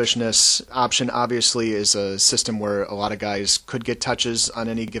unselfishness, option obviously is a system where a lot of guys could get touches on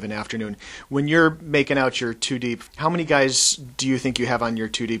any given afternoon. When you're making out your two deep, how many guys do you think you have on your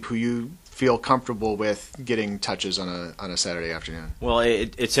two deep who you feel comfortable with getting touches on a Saturday afternoon? Well,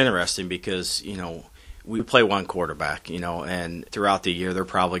 it's interesting because, we play one quarterback, and throughout the year they're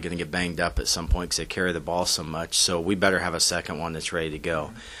probably going to get banged up at some point because they carry the ball so much. So we better have a second one that's ready to go.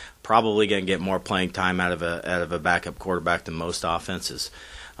 Mm-hmm. Probably going to get more playing time out of a backup quarterback than most offenses.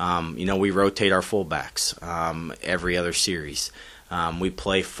 We rotate our fullbacks every other series. We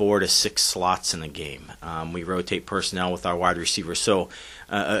play 4 to 6 slots in a game. We rotate personnel with our wide receivers. So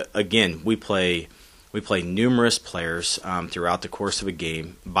again, we play numerous players throughout the course of a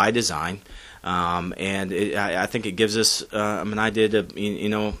game by design. I think it gives us an idea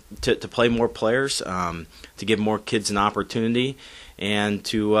to play more players, to give more kids an opportunity, and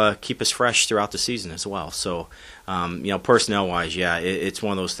to keep us fresh throughout the season as well. So, personnel-wise, it's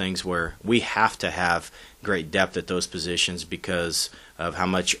one of those things where we have to have great depth at those positions because of how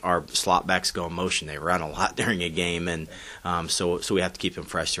much our slot backs go in motion. They run a lot during a game, and so we have to keep them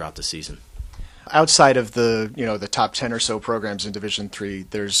fresh throughout the season. Outside of the top 10 or so programs in Division III,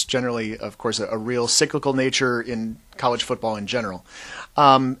 there's generally, of course, a real cyclical nature in college football in general.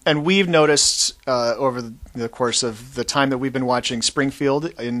 And we've noticed over the course of the time that we've been watching Springfield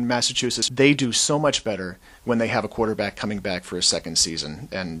in Massachusetts, they do so much better when they have a quarterback coming back for a second season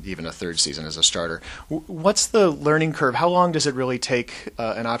and even a third season as a starter. What's the learning curve? How long does it really take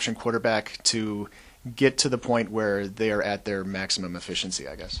an option quarterback to get to the point where they are at their maximum efficiency,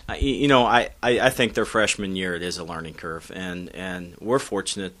 I guess? I think their freshman year, it is a learning curve. And we're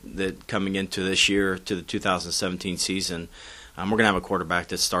fortunate that coming into this year, to the 2017 season, we're going to have a quarterback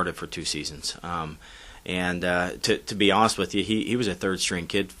that started for 2 seasons. To be honest with you, he was a third-string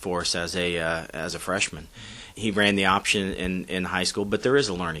kid for us as a freshman. He ran the option in high school, but there is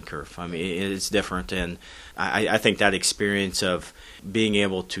a learning curve. I mean, it's different, and I think that experience of being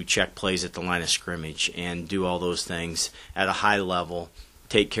able to check plays at the line of scrimmage and do all those things at a high level,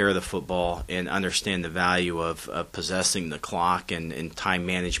 take care of the football, and understand the value of possessing the clock and time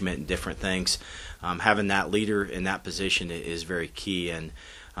management and different things, having that leader in that position is very key. And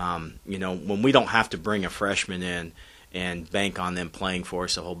when we don't have to bring a freshman in and bank on them playing for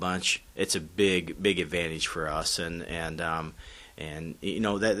us a whole bunch, it's a big advantage for us. And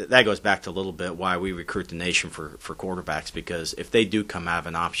that goes back to a little bit why we recruit the nation for quarterbacks, because if they do come out of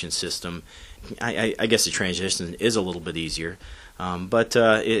an option system, I guess the transition is a little bit easier, but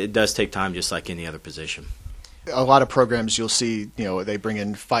it does take time just like any other position. A lot of programs you'll see, they bring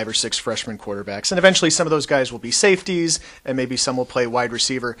in 5 or 6 freshman quarterbacks, and eventually some of those guys will be safeties, and maybe some will play wide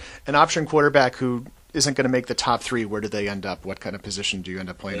receiver. An option quarterback who isn't going to make the top 3, where do they end up? What kind of position do you end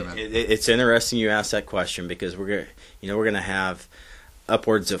up playing them in? It's interesting you ask that question, because we're going to have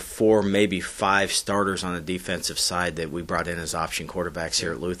upwards of 4, maybe 5 starters on the defensive side that we brought in as option quarterbacks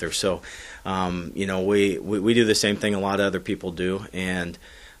here at Luther. So, we do the same thing a lot of other people do, and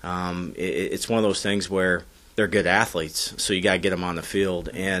it's one of those things where they're good athletes, so you got to get them on the field.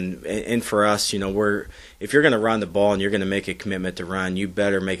 And for us, if you're going to run the ball and you're going to make a commitment to run, you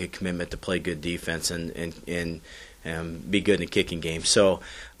better make a commitment to play good defense and be good in the kicking game. So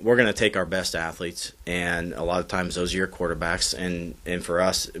we're going to take our best athletes, and a lot of times those are your quarterbacks. And for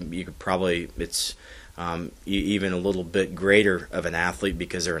us, you could probably it's even a little bit greater of an athlete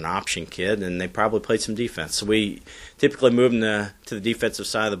because they're an option kid, and they probably played some defense. So we typically move them to the defensive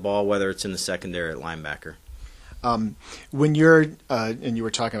side of the ball, whether it's in the secondary or at linebacker. When you're, and you were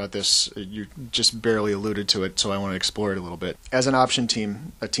talking about this, you just barely alluded to it, so I want to explore it a little bit. As an option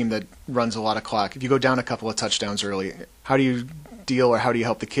team, a team that runs a lot of clock, if you go down a couple of touchdowns early, how do you deal, or how do you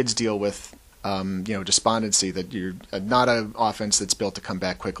help the kids deal with, despondency that you're not an offense that's built to come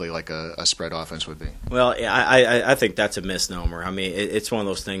back quickly like a spread offense would be? Well, I think that's a misnomer. I mean, it's one of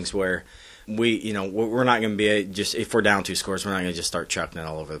those things where we're not going to be just, if we're down 2 scores, we're not going to just start chucking it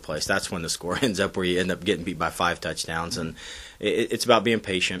all over the place. That's when the score ends up where you end up getting beat by 5 touchdowns. And it's about being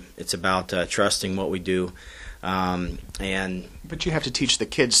patient. It's about trusting what we do. But you have to teach the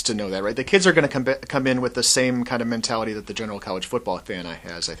kids to know that, right? The kids are going to come in with the same kind of mentality that the general college football fan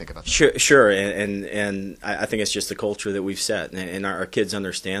has, I think, about that. Sure. And I think it's just the culture that we've set. And our kids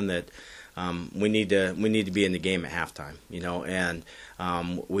understand that we need to be in the game at halftime, and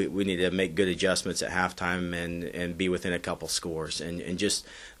we need to make good adjustments at halftime and be within a couple scores, and just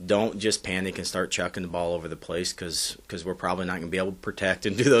don't just panic and start chucking the ball over the place because we're probably not going to be able to protect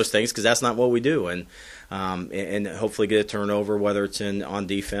and do those things because that's not what we do, and hopefully get a turnover, whether it's on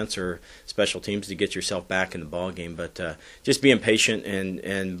defense or special teams, to get yourself back in the ball game. But just being patient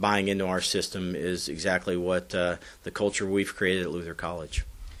and buying into our system is exactly what the culture we've created at Luther College.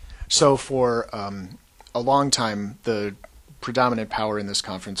 So for a long time, the predominant power in this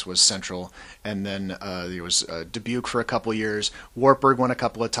conference was Central, and then there was Dubuque for a couple of years. Wartburg won a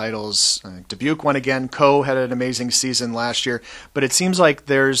couple of titles. Dubuque won again. Coe had an amazing season last year. But it seems like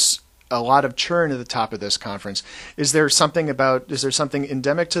there's a lot of churn at the top of this conference. Is there something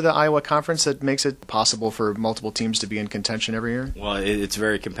endemic to the Iowa Conference that makes it possible for multiple teams to be in contention every year? Well, it's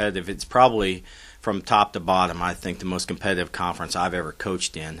very competitive. It's probably from top to bottom, I think, the most competitive conference I've ever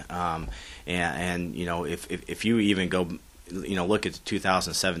coached in. And if you even go, look at the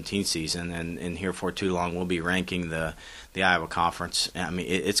 2017 season, and here for too long we'll be ranking the Iowa Conference. I mean,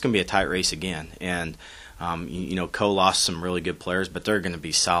 it's going to be a tight race again. And Coe lost some really good players, but they're going to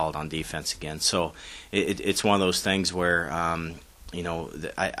be solid on defense again. So it's one of those things where,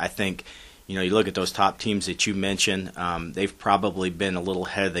 I think, you look at those top teams that you mentioned, they've probably been a little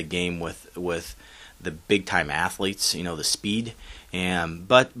ahead of the game with the big time athletes, the speed.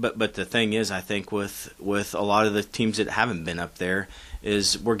 But the thing is, I think with a lot of the teams that haven't been up there,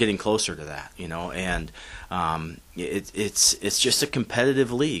 is we're getting closer to that, and it's just a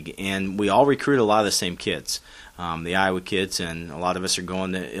competitive league, and we all recruit a lot of the same kids, the Iowa kids, and a lot of us are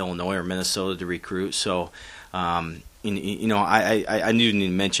going to Illinois or Minnesota to recruit. So, I need to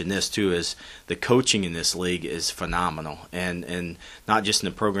mention this too, is the coaching in this league is phenomenal, and not just in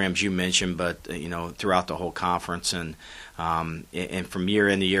the programs you mentioned, but throughout the whole conference, and from year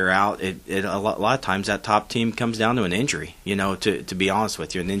in to year out, a lot of times that top team comes down to an injury. To be honest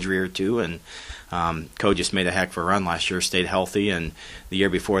with you, an injury or two, and Coe just made a heck of a run last year, stayed healthy, and the year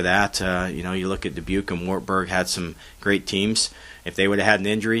before that, you look at Dubuque and Wartburg had some great teams. If they would have had an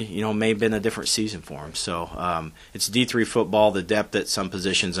injury, it may have been a different season for them. So it's D3 football. The depth at some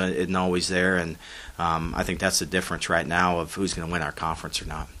positions isn't always there, and I think that's the difference right now of who's going to win our conference or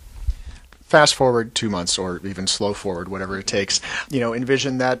not. Fast forward 2 months, or even slow forward, whatever it takes.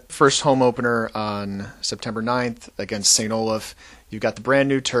 Envision that first home opener on September 9th against St. Olaf. You've got the brand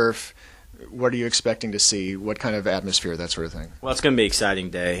new turf. What are you expecting to see? What kind of atmosphere, that sort of thing? Well, it's going to be an exciting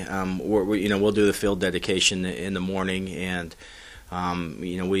day. We'll do the field dedication in the morning, and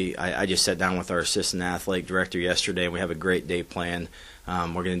I just sat down with our assistant athletic director yesterday, and we have a great day planned.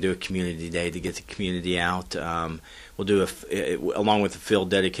 We're going to do a community day to get the community out. We'll do along with the field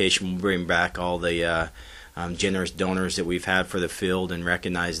dedication, we'll bring back all the generous donors that we've had for the field and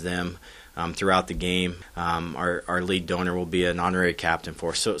recognize them throughout the game. Our lead donor will be an honorary captain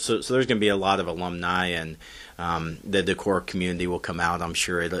for us. So there's going to be a lot of alumni, and the decor community will come out. I'm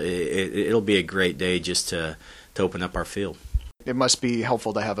sure it'll be a great day just to open up our field. It must be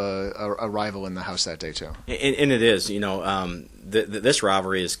helpful to have a rival in the house that day, too. And it is. This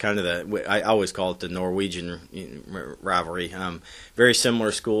rivalry is kind of I always call it the Norwegian rivalry. Very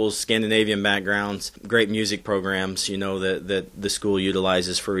similar schools, Scandinavian backgrounds, great music programs, that the school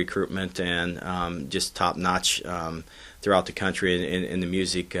utilizes for recruitment, and just top-notch throughout the country in the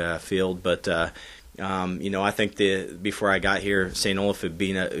music field. But I think before I got here, St. Olaf had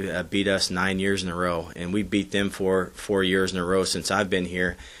beat us 9 years in a row, and we beat them for 4 years in a row since I've been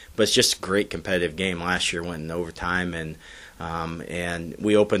here. But it's just a great competitive game. Last year went in overtime, and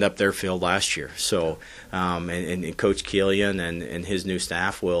we opened up their field last year. So, and Coach Keelian and his new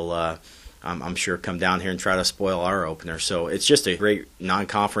staff will, I'm sure, come down here and try to spoil our opener. So it's just a great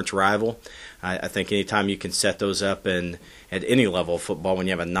non-conference rival. I think anytime you can set those up at any level of football, when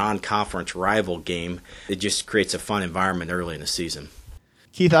you have a non-conference rival game, it just creates a fun environment early in the season.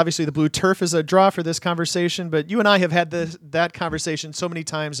 Keith, obviously the blue turf is a draw for this conversation, but you and I have had that conversation so many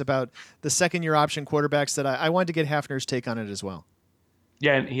times about the second-year option quarterbacks that I wanted to get Hafner's take on it as well.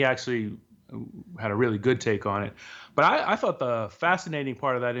 Yeah, and he actually had a really good take on it. But I thought the fascinating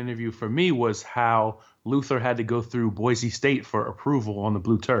part of that interview for me was how Luther had to go through Boise State for approval on the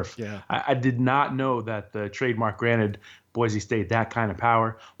blue turf. Yeah. I did not know that the trademark granted Boise State that kind of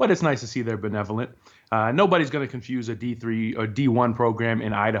power, but it's nice to see they're benevolent. Nobody's going to confuse a D3 or D1 program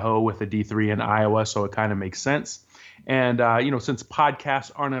in Idaho with a D3 in Iowa, so it kind of makes sense. And, since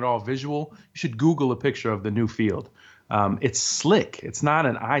podcasts aren't at all visual, you should Google a picture of the new field. It's slick. It's not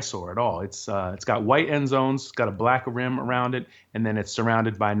an eyesore at all. It's got white end zones, it's got a black rim around it, and then it's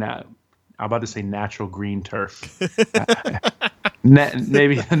surrounded by I'm about to say natural green turf.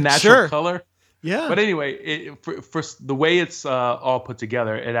 maybe a natural Sure. color. Yeah. But anyway, for the way it's all put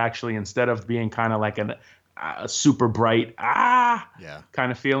together, it actually, instead of being kind of like a super bright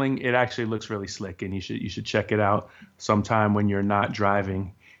kind of feeling, it actually looks really slick, and you should check it out sometime when you're not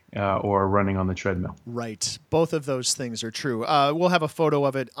driving or running on the treadmill. Right. Both of those things are true. We'll have a photo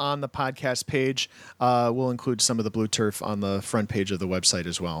of it on the podcast page. We'll include some of the blue turf on the front page of the website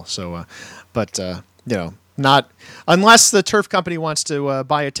as well. So, not unless the turf company wants to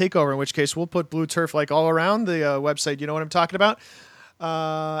buy a takeover, in which case we'll put blue turf like all around the website. You know what I'm talking about?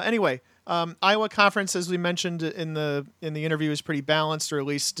 Anyway. Iowa Conference, as we mentioned in the interview, is pretty balanced, or at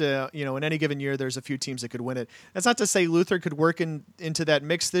least in any given year there's a few teams that could win it. That's not to say Luther could work into that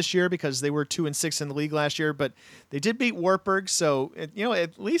mix this year, because they were 2-6 in the league last year, but they did beat Wartburg, so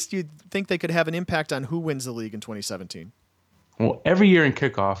at least you'd think they could have an impact on who wins the league in 2017. Well, every year in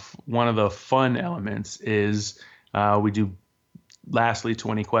kickoff, one of the fun elements is we do lastly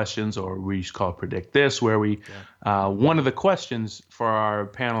 20 questions, or we used to call it Predict This, where we one of the questions for our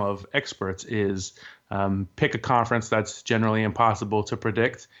panel of experts is pick a conference that's generally impossible to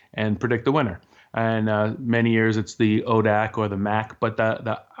predict and predict the winner. And many years it's the ODAC or the MAC, but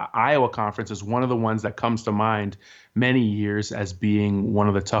the Iowa Conference is one of the ones that comes to mind many years as being one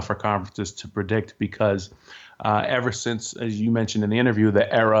of the tougher conferences to predict, because ever since, as you mentioned in the interview,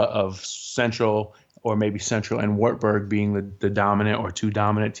 the era of Central and Wartburg being the dominant or two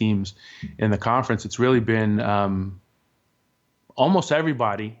dominant teams in the conference, it's really been almost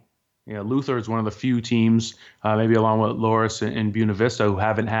everybody. Luther is one of the few teams, maybe along with Loras and Buena Vista, who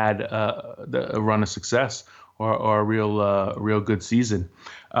haven't had a run of success or a real good season.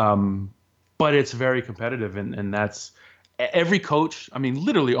 But it's very competitive, and that's every coach. I mean,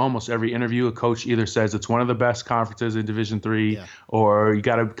 literally almost every interview, a coach either says it's one of the best conferences in Division III, or you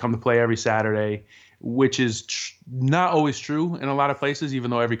got to come to play every Saturday, which is not always true in a lot of places,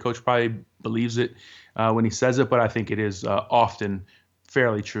 even though every coach probably believes it when he says it. But I think it is often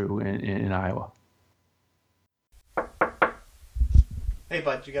fairly true in Iowa. Hey,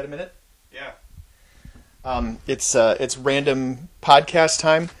 bud, you got a minute? Yeah. It's random podcast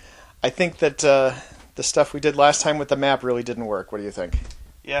time. I think that the stuff we did last time with the map really didn't work. What do you think?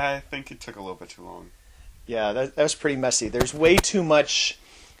 Yeah, I think it took a little bit too long. Yeah, that was pretty messy. There's way too much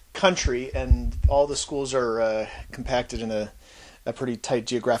country, and all the schools are compacted in a pretty tight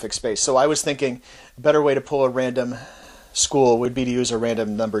geographic space. So I was thinking a better way to pull a random school would be to use a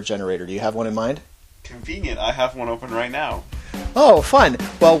random number generator. Do you have one in mind? Convenient. I have one open right now. Oh, fun.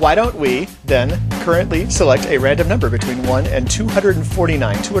 Well, why don't we then currently select a random number between 1 and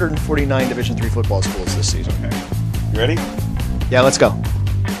 249. 249 Division III football schools this season. Okay. You ready? Yeah, let's go.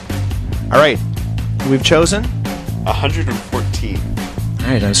 All right. We've chosen 114. All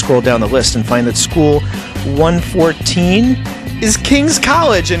right, I scroll down the list and find that school 114 is King's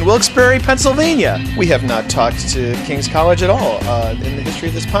College in Wilkes-Barre, Pennsylvania. We have not talked to King's College at all in the history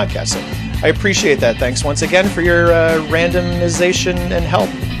of this podcast, so I appreciate that. Thanks once again for your randomization and help.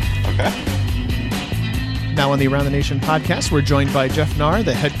 Okay. Now on the Around the Nation podcast, we're joined by Jeff Nahr,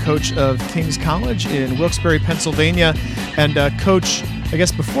 the head coach of King's College in Wilkes-Barre, Pennsylvania. And Coach, I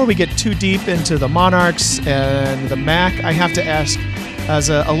guess before we get too deep into the Monarchs and the MAC, I have to ask, as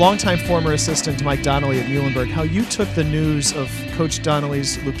a longtime former assistant to Mike Donnelly at Muhlenberg, how you took the news of Coach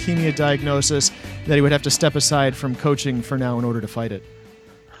Donnelly's leukemia diagnosis, that he would have to step aside from coaching for now in order to fight it.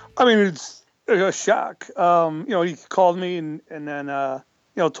 I mean, it's a shock. He called me and then,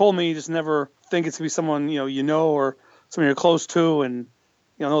 told me just never think it's going to be someone, or someone you're close to, and,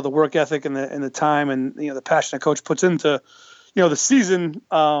 know the work ethic and the time and, the passion that coach puts into, the season.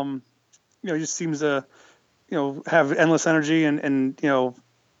 He just seems to, have endless energy and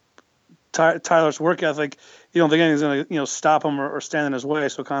Tyler's work ethic. You don't think anything's going to, stop him or stand in his way.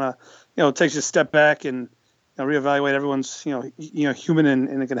 So kind of, it takes you a step back and, reevaluate everyone's, human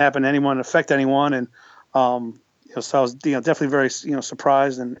and it can happen to anyone, affect anyone. And, so I was, definitely very,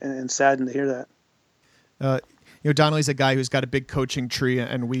 surprised and saddened to hear that. Donnelly's a guy who's got a big coaching tree,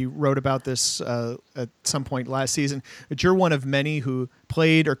 and we wrote about this at some point last season. But you're one of many who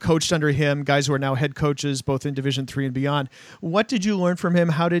played or coached under him, guys who are now head coaches, both in Division III and beyond. What did you learn from him?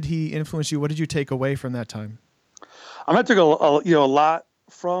 How did he influence you? What did you take away from that time? I took a lot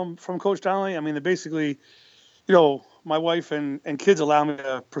from Coach Donnelly. I mean, basically, my wife and kids allow me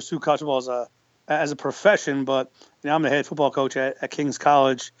to pursue college football as a profession, but I'm the head football coach at King's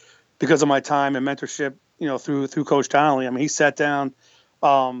College because of my time and mentorship, through Coach Donnelly. I mean, he sat down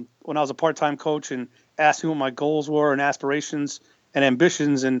when I was a part-time coach and asked me what my goals were and aspirations and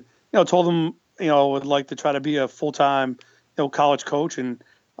ambitions, and told him I would like to try to be a full-time college coach, and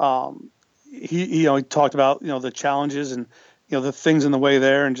he talked about the challenges and the things in the way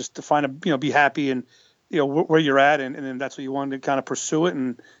there, and just to find be happy and where you're at, and then that's what you wanted to kind of pursue it.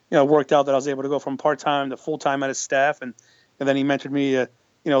 And it worked out that I was able to go from part-time to full-time at his staff, and then he mentored me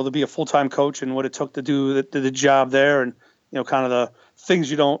to be a full-time coach and what it took to do the job there, and kind of the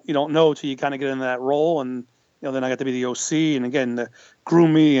things you don't know till you kind of get into that role. And then I got to be the OC, and again grew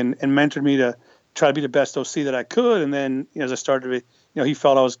me and mentored me to try to be the best OC that I could. And then as I started to he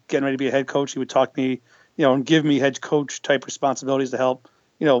felt I was getting ready to be a head coach, he would talk to me and give me head coach type responsibilities to help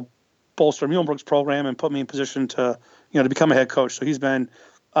bolster Muhlenberg's program and put me in position to to become a head coach. So he's been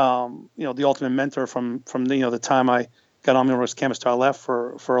the ultimate mentor from the time I got on Muhlenberg's campus till I left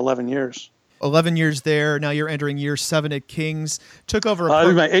for 11 years. 11 years there. Now you're entering year 7 at Kings. Took over it'll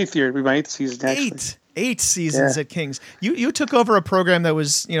be my 8th year. It'll be my 8th season, actually. Eight seasons at Kings. You took over a program that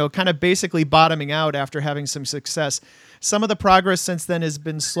was, kind of basically bottoming out after having some success. Some of the progress since then has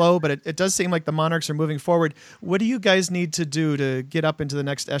been slow, but it does seem like the Monarchs are moving forward. What do you guys need to do to get up into the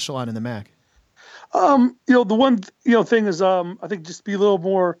next echelon in the MAC? The one thing is I think just be a little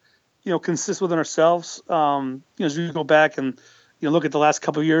more consistent within ourselves. As we go back and look at the last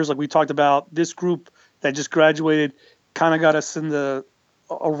couple of years, like we talked about, this group that just graduated kind of got us in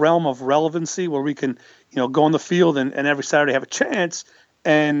a realm of relevancy where we can go on the field and every Saturday have a chance,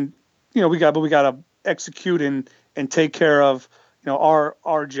 and we got to execute and take care of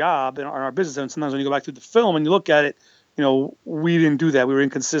our job and our business. And sometimes when you go back through the film and you look at it, we didn't do that. We were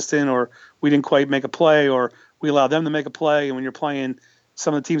inconsistent, or we didn't quite make a play, or we allowed them to make a play. And when you're playing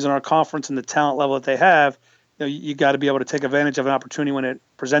some of the teams in our conference and the talent level that they have, you got to be able to take advantage of an opportunity when it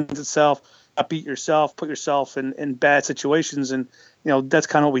presents itself, not beat yourself, put yourself in bad situations. And that's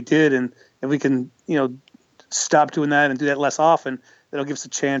kind of what we did. And if we can stop doing that and do that less often, it'll give us a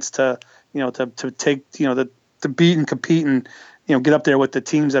chance to to take to beat and compete and get up there with the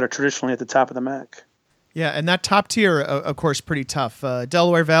teams that are traditionally at the top of the MAC. Yeah, and that top tier, of course, pretty tough.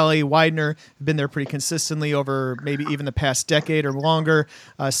 Delaware Valley, Widener have been there pretty consistently over maybe even the past decade or longer.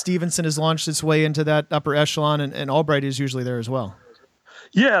 Stevenson has launched its way into that upper echelon, and Albright is usually there as well.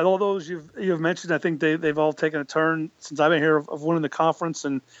 Yeah, all those you've mentioned, I think they've all taken a turn since I've been here of winning the conference,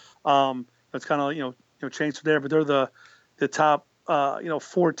 and it's kind of changed from there. But they're the top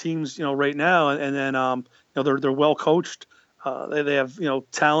 4 teams right now, and then they're well coached. They have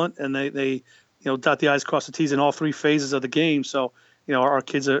talent, and they dot the I's, cross the T's in all 3 phases of the game. So, our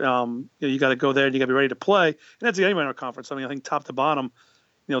kids are, you got to go there and you got to be ready to play. And that's anybody in our conference. I mean, I think top to bottom,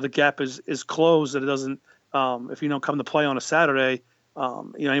 the gap is closed, that it doesn't, if you don't come to play on a Saturday,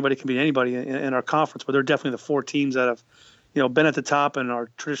 anybody can beat anybody in our conference. But they're definitely the 4 teams that have, been at the top and are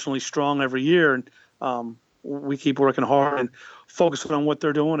traditionally strong every year. And we keep working hard and focusing on what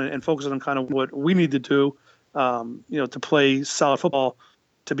they're doing and focusing on kind of what we need to do, to play solid football,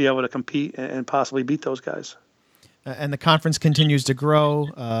 to be able to compete and possibly beat those guys. And the conference continues to grow.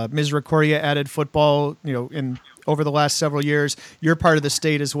 Misericordia added football, in over the last several years. You're part of the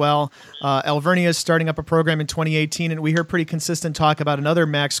state as well. Alvernia is starting up a program in 2018, and we hear pretty consistent talk about another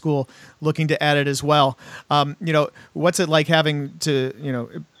MAC school looking to add it as well. What's it like having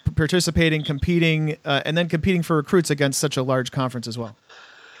to, participating, competing, and then competing for recruits against such a large conference as well?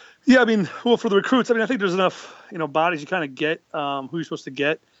 Yeah, I mean, well, for the recruits, I think there's enough, bodies you kind of get who you're supposed to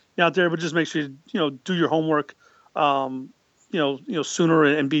get out there, but just make sure you, do your homework, sooner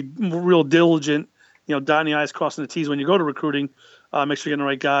and be real diligent, dotting the I's, crossing the T's when you go to recruiting. Make sure you're getting the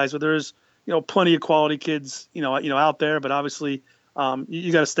right guys. But there's, plenty of quality kids, out there, but obviously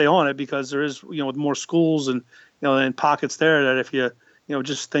you got to stay on it because there is, with more schools and, and pockets there that if you,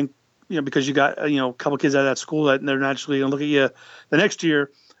 just think, because you got, a couple kids out of that school that they're naturally going to look at you the next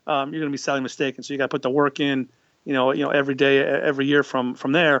year, you're going to be sadly mistaken. So you got to put the work in, every day, every year from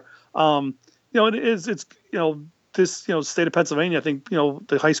there. This state of Pennsylvania, I think,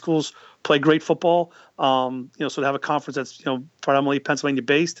 the high schools play great football. So to have a conference that's, predominantly Pennsylvania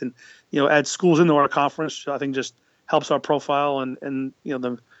based and, add schools into our conference, I think just helps our profile and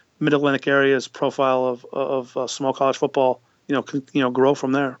the Mid-Atlantic area's profile of small college football, grow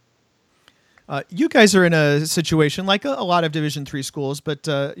from there. You guys are in a situation like a lot of Division III schools, but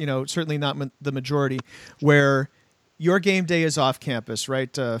certainly not the majority, where your game day is off campus,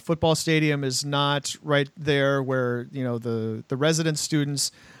 right? Football stadium is not right there where the resident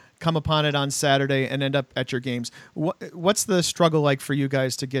students come upon it on Saturday and end up at your games. What's the struggle like for you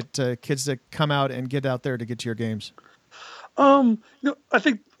guys to get kids to come out and get out there to get to your games? I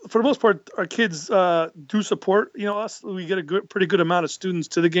think for the most part, our kids do support us. We get a pretty good amount of students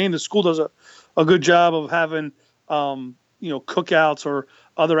to the game. The school does a good job of having cookouts or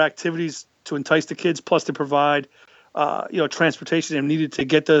other activities to entice the kids. Plus, they provide transportation if needed to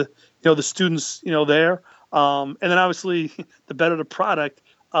get the students there. And then obviously the better the product,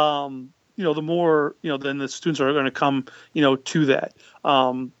 the more, then the students are going to come, to that.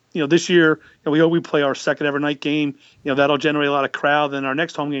 This year, we play our second ever night game. That'll generate a lot of crowd. Then our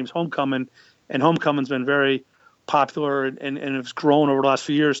next home game is homecoming, and homecoming's been very popular and it's grown over the last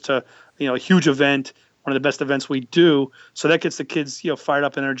few years to, a huge event, one of the best events we do. So that gets the kids, fired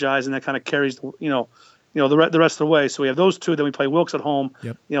up, energized, and that kind of carries, the rest of the way. So we have those two. Then we play Wilkes at home.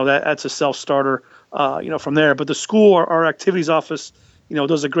 Yep. That's a self-starter, from there. But the school, our activities office,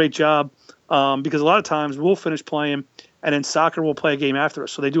 does a great job because a lot of times we'll finish playing and then soccer will play a game after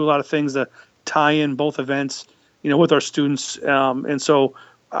us. So they do a lot of things to tie in both events, with our students. And so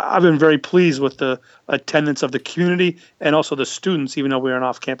I've been very pleased with the attendance of the community and also the students, even though we're an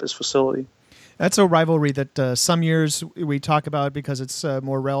off-campus facility. That's a rivalry that some years we talk about because it's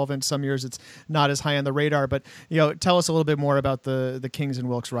more relevant. Some years it's not as high on the radar. But tell us a little bit more about the Kings and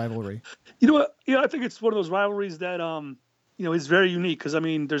Wilkes rivalry. You know what? I think it's one of those rivalries that is very unique because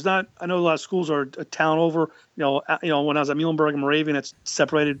there's not. I know a lot of schools are a town over. When I was at Muhlenberg and Moravian, it's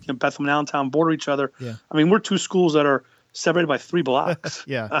separated. Bethel and Allentown border each other. Yeah. We're two schools that are separated by 3 blocks.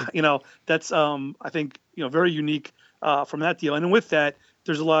 Yeah. That's I think very unique from that deal. And with that,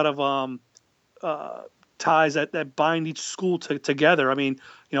 there's a lot of ties that bind each school together.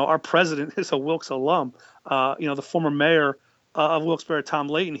 Our president is a Wilkes alum. The former mayor of Wilkes-Barre, Tom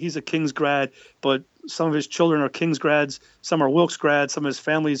Layton, he's a Kings grad, but some of his children are Kings grads, some are Wilkes grads, some of his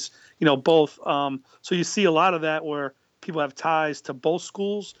families, both. So you see a lot of that where people have ties to both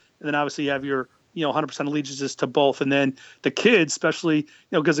schools, and then obviously you have your 100% allegiances to both. And then the kids, especially,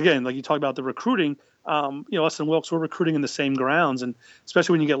 because again, like you talked about the recruiting, us and Wilkes, we're recruiting in the same grounds, and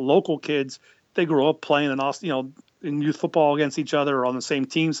especially when you get local kids, they grow up playing in youth football against each other or on the same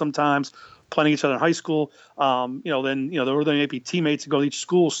team sometimes, playing each other in high school. Then they may be teammates to go to each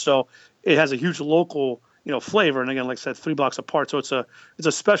school. So it has a huge local, flavor. And again, like I said, 3 blocks apart. So it's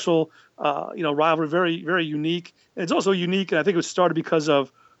a special, rivalry, very, very unique. And it's also unique. And I think it was started because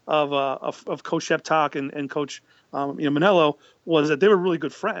of Coach Sheptock and Coach, Manello, was that they were really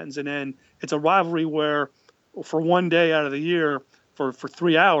good friends. And then it's a rivalry where for one day out of the year for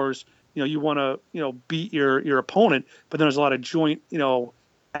 3 hours, you want to, beat your opponent, but then there's a lot of joint,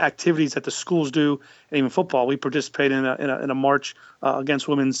 activities that the schools do, and even football. We participate in a march against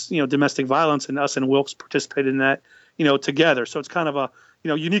women's, domestic violence, and us and Wilkes participated in that, together. So it's kind of a,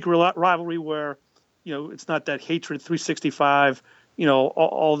 unique rivalry where, it's not that hatred 365,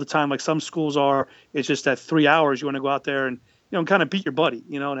 all the time like some schools are. It's just that 3 hours you want to go out there and, kind of beat your buddy,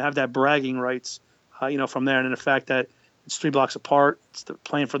 and have that bragging rights, from there. And then the fact that it's 3 blocks apart, it's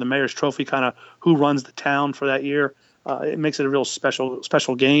playing for the mayor's trophy, kind of who runs the town for that year. It makes it a real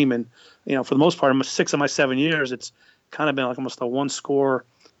special game. And, for the most part, in 6 of my 7 years, it's kind of been like almost a one score,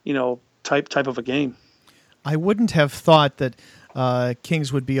 type of a game. I wouldn't have thought that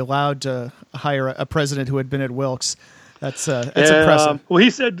Kings would be allowed to hire a president who had been at Wilkes. That's impressive. Well,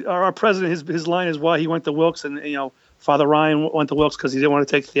 he said our president, his line is why he went to Wilkes, and, Father Ryan went to Wilkes because he didn't want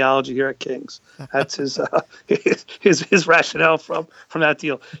to take theology here at Kings. That's his his rationale from that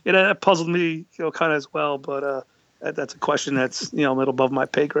deal. That puzzled me, kind of as well. But that's a question that's a little above my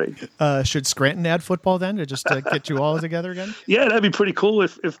pay grade. Should Scranton add football then to just get you all together again? Yeah, that'd be pretty cool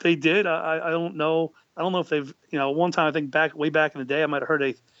if they did. I don't know. I don't know if they've one time I think way back in the day I might have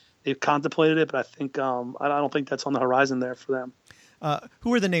heard they've contemplated it, but I think I don't think that's on the horizon there for them.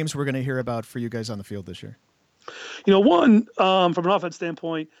 Who are the names we're going to hear about for you guys on the field this year? One, from an offense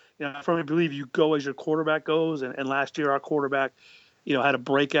standpoint, I firmly believe you go as your quarterback goes. And last year, our quarterback, had a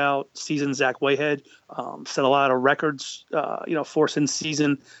breakout season. Zach Wayhead set a lot of records, for us in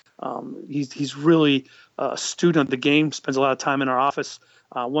season. He's really a student of the game, spends a lot of time in our office,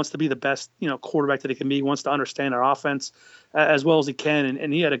 wants to be the best, quarterback that he can be, wants to understand our offense as well as he can.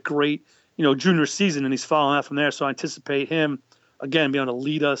 And he had a great, junior season, and he's following that from there. So I anticipate him, again, being able to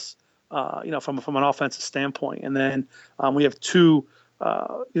lead us, from an offensive standpoint. And then we have 2,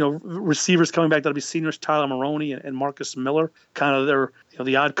 receivers coming back that'll be seniors, Tyler Maroney and Marcus Miller. Kind of they're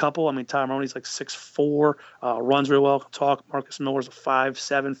the odd couple. Tyler Maroney's like 6'4", runs really well, can talk. Marcus Miller's a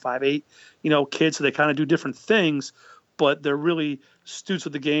 5'7", 5'8", kid. So they kind of do different things, but they're really students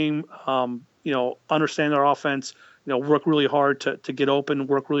of the game. Understand our offense. Work really hard to get open.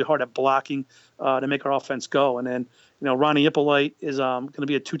 Work really hard at blocking to make our offense go. And then Ronnie Ippolite is going to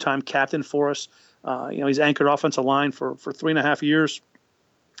be a 2-time captain for us. He's anchored offensive line for 3.5 years.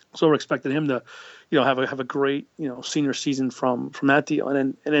 So we're expecting him to, have a great, senior season from that deal.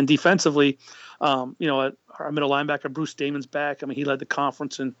 And then defensively, our middle linebacker, Bruce Damon's back. He led the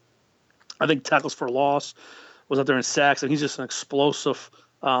conference and I think tackles for loss, was up there in sacks, and he's just an explosive,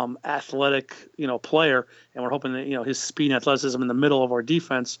 athletic, player, and we're hoping that his speed and athleticism in the middle of our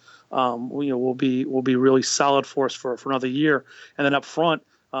defense, will be really solid for us for another year. And then up front,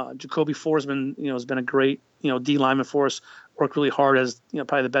 Jacoby Forsman, has been a great D lineman for us. Worked really hard as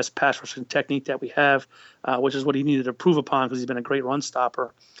probably the best pass rushing technique that we have, which is what he needed to improve upon because he's been a great run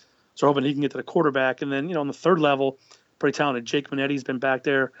stopper. So we're hoping he can get to the quarterback. And then on the third level, pretty talented Jake Manetti's been back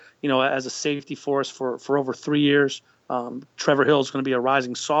there, as a safety for us for over 3 years. Trevor Hill is going to be a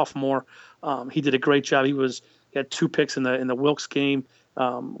rising sophomore. He did a great job. He had 2 picks in the Wilkes game.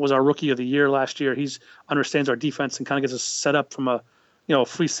 Was our rookie of the year last year. He's understands our defense and kind of gets us set up from a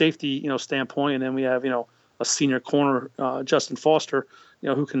free safety standpoint. And then we have a senior corner, Justin Foster,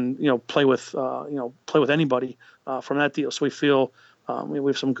 who can play with anybody from that deal. So we feel we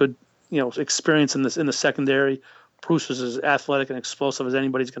have some good experience in the secondary. Bruce is as athletic and explosive as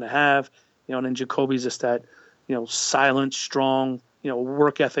anybody's going to have, and then Jacoby's just that silent, strong,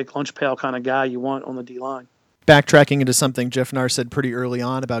 work ethic, lunch pail kind of guy you want on the D line. Backtracking into something Jeff Narr said pretty early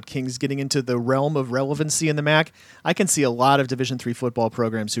on about Kings getting into the realm of relevancy in the MAC, I can see a lot of Division III football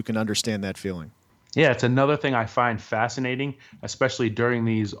programs who can understand that feeling. Yeah, it's another thing I find fascinating, especially during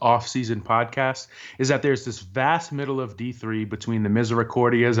these off-season podcasts, is that there's this vast middle of D3 between the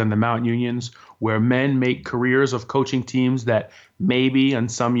Misericordias and the Mount Unions where men make careers of coaching teams that maybe in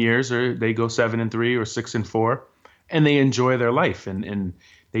some years they go 7-3 or 6-4, and they enjoy their life and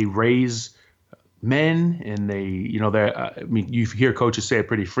they raise men and you hear coaches say it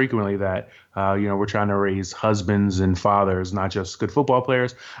pretty frequently that we're trying to raise husbands and fathers, not just good football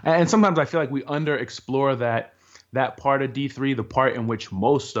players. And sometimes I feel like we underexplore that part of D3, the part in which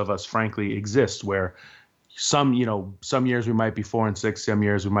most of us frankly exist, where some years we might be 4-6, some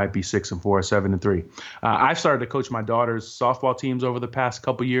years we might be 6-4, 7-3. I've started to coach my daughter's softball teams over the past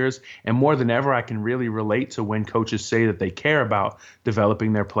couple years, and more than ever, I can really relate to when coaches say that they care about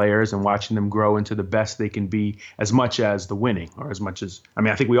developing their players and watching them grow into the best they can be, as much as the winning, or as much as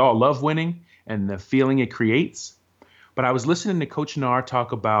I think we all love winning and the feeling it creates. But I was listening to Coach Narr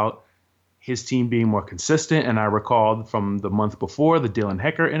talk about his team being more consistent, and I recalled from the month before the Dylan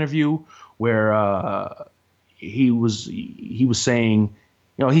Hecker interview where he was saying,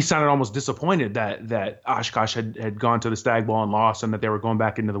 he sounded almost disappointed that Oshkosh had gone to the Stag Ball and lost, and that they were going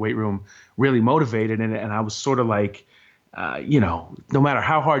back into the weight room really motivated. And I was sort of like, no matter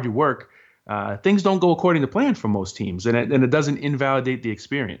how hard you work, things don't go according to plan for most teams, and it doesn't invalidate the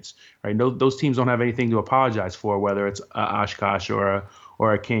experience, right? No, those teams don't have anything to apologize for, whether it's Oshkosh or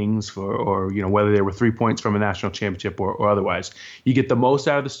a Kings or whether they were 3 points from a national championship or otherwise. You get the most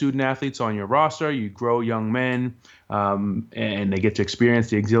out of the student athletes on your roster. You grow young men, and they get to experience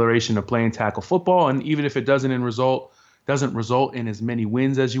the exhilaration of playing tackle football. And even if it doesn't result in as many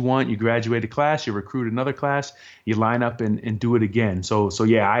wins as you want, you graduate a class, you recruit another class, you line up and do it again. So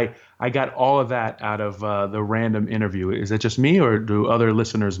yeah, I got all of that out of the random interview. Is that just me, or do other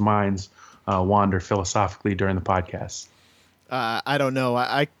listeners' minds wander philosophically during the podcast? I don't know.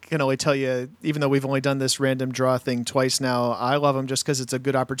 I can only tell you, even though we've only done this random draw thing twice now, I love them just because it's a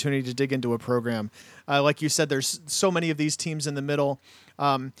good opportunity to dig into a program. Like you said, there's so many of these teams in the middle.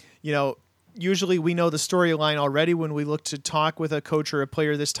 Usually we know the storyline already when we look to talk with a coach or a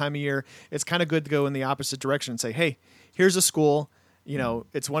player this time of year. It's kind of good to go in the opposite direction and say, hey, here's a school.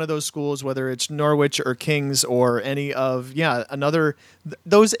 It's one of those schools, whether it's Norwich or Kings or any of,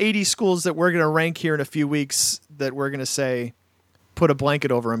 those 80 schools that we're going to rank here in a few weeks that we're going to say, put a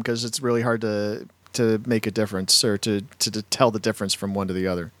blanket over them because it's really hard to make a difference or to tell the difference from one to the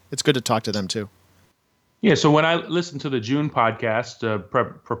other. It's good to talk to them too. Yeah, so when I listened to the June podcast,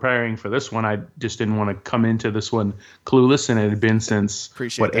 preparing for this one, I just didn't want to come into this one clueless, and it had been since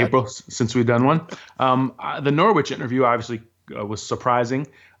April since we've done one. The Norwich interview obviously was surprising,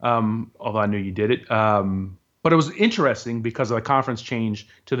 although I knew you did it. But it was interesting because of the conference change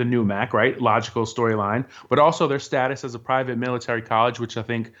to the new MAC, right? Logical storyline, but also their status as a private military college, which I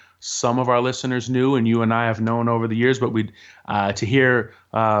think some of our listeners knew and you and I have known over the years. But to hear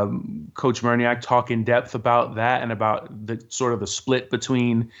Coach Merniak talk in depth about that and about the sort of the split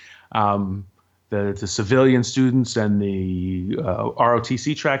between the civilian students and the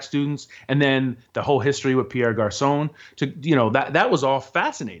ROTC track students, and then the whole history with Pierre Garçon, that was all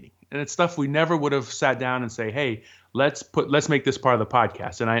fascinating. And it's stuff we never would have sat down and say, hey, let's make this part of the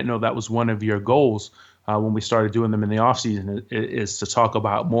podcast. And I know that was one of your goals when we started doing them in the offseason, is to talk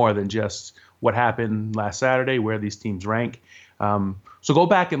about more than just what happened last Saturday, where these teams rank. So go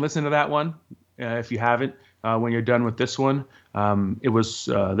back and listen to that one if you haven't when you're done with this one.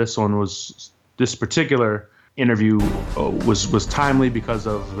 This particular interview was timely because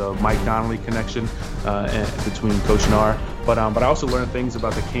of the Mike Donnelly connection between Coach Narr. But I also learned things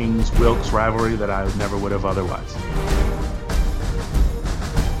about the Kings-Wilkes rivalry that I never would have otherwise.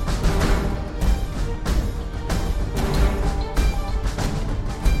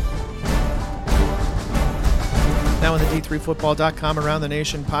 Now on the D3Football.com Around the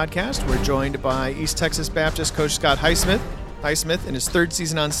Nation podcast, we're joined by East Texas Baptist coach Scott Highsmith. Highsmith, in his third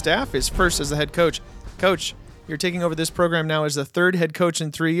season on staff, is first as the head coach. Coach, you're taking over this program now as the third head coach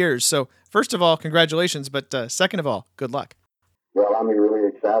in 3 years. So first of all, congratulations, but second of all, good luck. Well, I'm really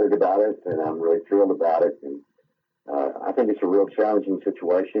excited about it, and I'm really thrilled about it. And I think it's a real challenging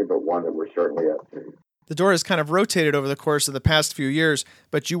situation, but one that we're certainly up to. The door has kind of rotated over the course of the past few years,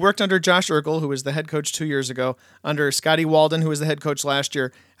 but you worked under Josh Urkel, who was the head coach 2 years ago, under Scotty Walden, who was the head coach last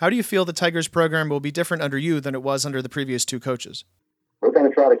year. How do you feel the Tigers program will be different under you than it was under the previous two coaches? We're going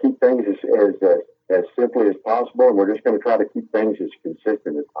to try to keep things as simply as possible, and we're just going to try to keep things as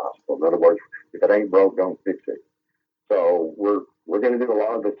consistent as possible. In other words, if it ain't broke, don't fix it. So we're going to do a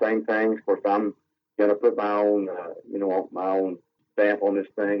lot of the same things. Of course, I'm going to put my own, my own stamp on this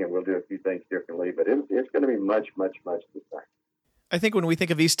thing, and we'll do a few things differently, but it's going to be much, much, much the same. I think when we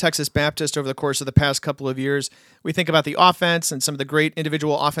think of East Texas Baptist over the course of the past couple of years, we think about the offense and some of the great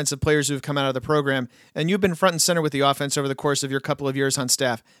individual offensive players who have come out of the program, and you've been front and center with the offense over the course of your couple of years on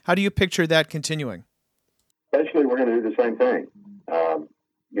staff. How do you picture that continuing? Basically, we're going to do the same thing.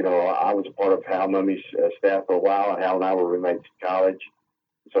 I was a part of Hal Mummy's staff for a while, and Hal and I were roommates in college,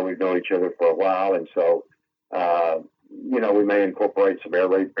 so we've known each other for a while, and so we may incorporate some air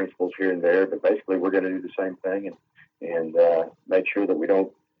raid principles here and there, but basically we're going to do the same thing and make sure that we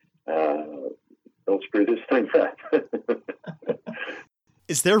don't screw this thing up.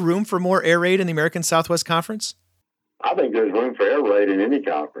 Is there room for more air raid in the American Southwest Conference? I think there's room for air raid in any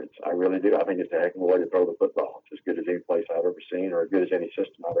conference. I really do. I think it's a heck of a way to throw the football. It's as good as any place I've ever seen, or as good as any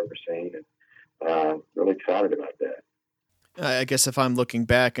system I've ever seen, and really excited about that. I guess if I'm looking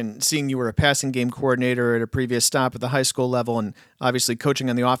back and seeing you were a passing game coordinator at a previous stop at the high school level and obviously coaching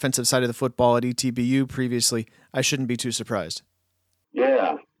on the offensive side of the football at ETBU previously, I shouldn't be too surprised.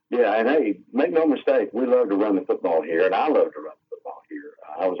 Yeah. And hey, make no mistake, we love to run the football here, and I love to run the football here.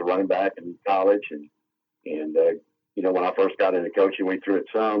 I was a running back in college, and when I first got into coaching, we threw it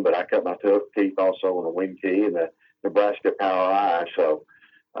some, but I cut my teeth also on the wing tee and the Nebraska Power I. So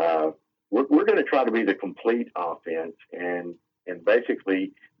we're going to try to be the complete offense and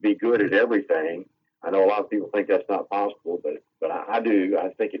basically be good at everything. I know a lot of people think that's not possible, but I do. I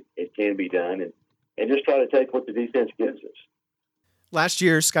think it can be done, and just try to take what the defense gives us. Last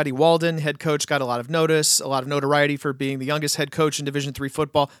year, Scotty Walden, head coach, got a lot of notice, a lot of notoriety for being the youngest head coach in Division III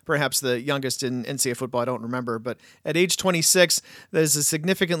football, perhaps the youngest in NCAA football, I don't remember. But at age 26, there's a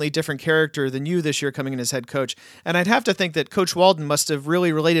significantly different character than you this year coming in as head coach. And I'd have to think that Coach Walden must have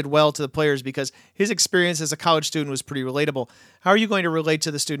really related well to the players because his experience as a college student was pretty relatable. How are you going to relate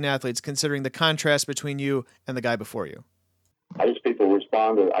to the student athletes, considering the contrast between you and the guy before you? I just think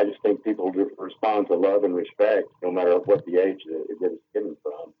people respond to love and respect no matter what the age that it's given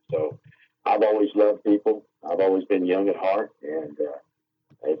from. So I've always loved people. I've always been young at heart, and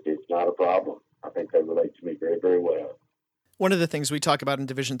it's not a problem. I think they relate to me very, very well. One of the things we talk about in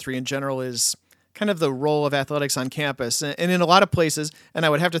Division III in general is kind of the role of athletics on campus. And in a lot of places, and I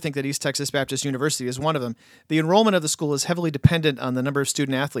would have to think that East Texas Baptist University is one of them, the enrollment of the school is heavily dependent on the number of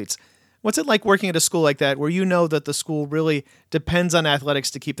student athletes. What's it like working at a school like that where you know that the school really depends on athletics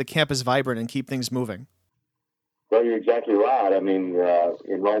to keep the campus vibrant and keep things moving? Well, you're exactly right. I mean,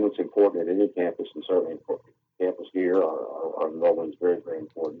 enrollment's important at any campus, and certainly important. Campus here, our enrollment is very, very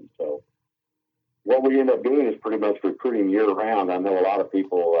important. So what we end up doing is pretty much recruiting year-round. I know a lot of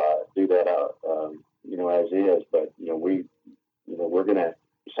people do that, as is, but, we're going to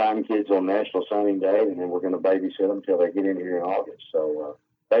sign kids on National Signing Day, and then we're going to babysit them until they get in here in August. So,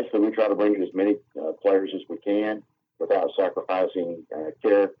 basically, we try to bring in as many players as we can without sacrificing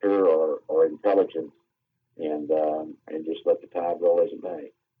character or intelligence, and just let the tide roll as it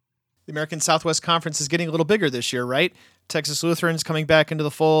may. The American Southwest Conference is getting a little bigger this year, right? Texas Lutheran's coming back into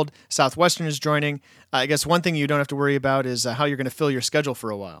the fold. Southwestern is joining. I guess one thing you don't have to worry about is how you're going to fill your schedule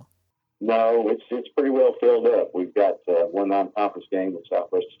for a while. No, it's pretty well filled up. We've got one non-conference game with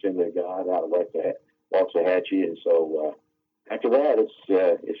Southwest Assembly of God out of Waxahachie, and so after that,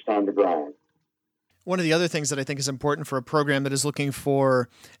 it's time to grind. One of the other things that I think is important for a program that is looking for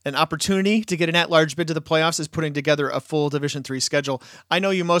an opportunity to get an at-large bid to the playoffs is putting together a full Division III schedule. I know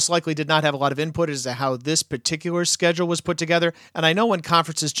you most likely did not have a lot of input as to how this particular schedule was put together, and I know when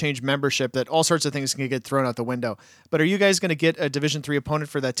conferences change membership that all sorts of things can get thrown out the window. But are you guys going to get a Division III opponent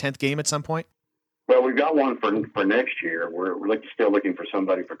for that 10th game at some point? Well, we've got one for next year. We're still looking for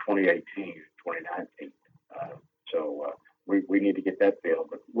somebody for 2018, 2019. So we need to get that filled,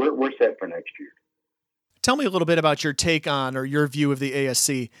 but we're set for next year. Tell me a little bit about your take on or your view of the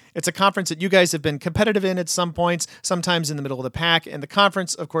ASC. It's a conference that you guys have been competitive in at some points, sometimes in the middle of the pack. And the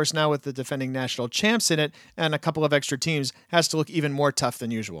conference, of course, now with the defending national champs in it and a couple of extra teams, has to look even more tough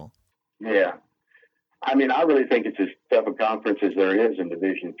than usual. Yeah. I mean, I really think it's as tough a conference as there is in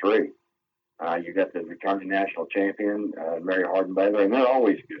Division III. You got the returning national champion, Mary Hardin-Baylor, and they're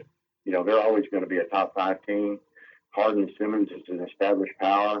always good. You know, they're always going to be a top 5 team. Hardin-Simmons is an established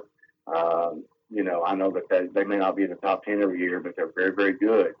power. You know, I know that they may not be in the top 10 every year, but they're very, very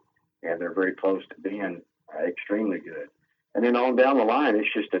good, and they're very close to being extremely good. And then on down the line,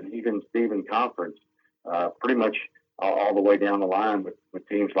 it's just an even conference, pretty much all the way down the line with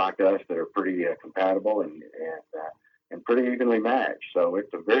teams like us that are pretty compatible and pretty evenly matched. So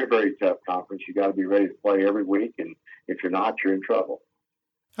it's a very, very tough conference. You got to be ready to play every week, and if you're not, you're in trouble.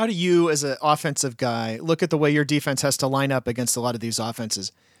 How do you, as an offensive guy, look at the way your defense has to line up against a lot of these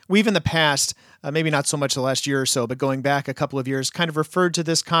offenses? We've in the past, maybe not so much the last year or so, but going back a couple of years, kind of referred to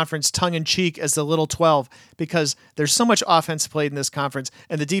this conference tongue-in-cheek as the Little 12 because there's so much offense played in this conference,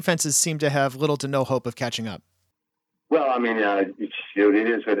 and the defenses seem to have little to no hope of catching up. Well, I mean, it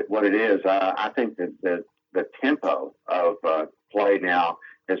is what it is. I think that the tempo of play now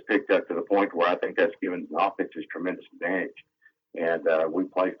has picked up to the point where I think that's given offenses tremendous advantage. And we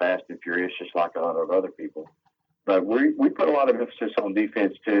play fast and furious just like a lot of other people. But we put a lot of emphasis on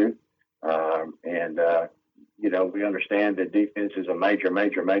defense too. You know, we understand that defense is a major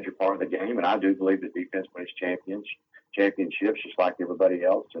part of the game. And I do believe that defense wins championships just like everybody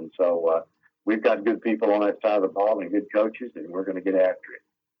else. And so we've got good people on that side of the ball and good coaches, and we're going to get after it.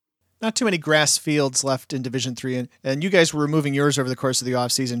 Not too many grass fields left in Division III, and you guys were removing yours over the course of the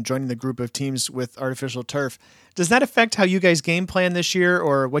offseason, joining the group of teams with artificial turf. Does that affect how you guys game plan this year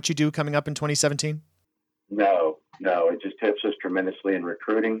or what you do coming up in 2017? No. It just helps us tremendously in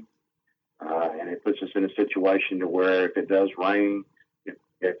recruiting, and it puts us in a situation to where if it does rain,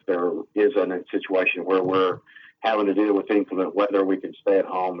 if there is a situation where we're having to deal with inclement weather, we can stay at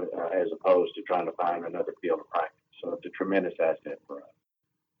home as opposed to trying to find another field of practice. So it's a tremendous asset for us.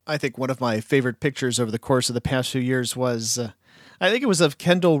 I think one of my favorite pictures over the course of the past few years was, I think it was of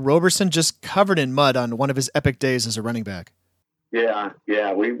Kendall Roberson just covered in mud on one of his epic days as a running back. Yeah.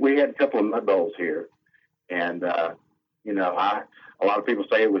 We had a couple of mud bowls here. And, you know, a lot of people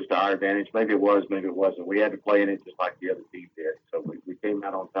say it was to our advantage. Maybe it was, maybe it wasn't. We had to play in it just like the other team did. So we came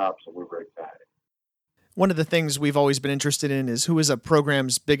out on top, so we're very excited. One of the things we've always been interested in is who is a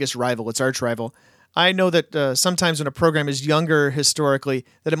program's biggest rival, its arch rival. I know that sometimes when a program is younger historically,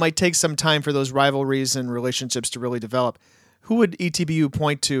 that it might take some time for those rivalries and relationships to really develop. Who would ETBU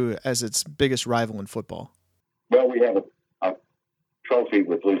point to as its biggest rival in football? Well, we have a trophy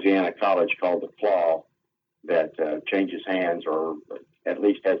with Louisiana College called the Claw that changes hands, or at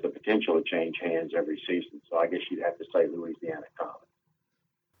least has the potential to change hands every season. So I guess you'd have to say Louisiana College.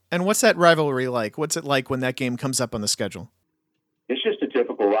 And what's that rivalry like? What's it like when that game comes up on the schedule? It's just a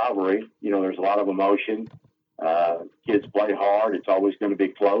typical rivalry. You know, there's a lot of emotion. Kids play hard. It's always going to be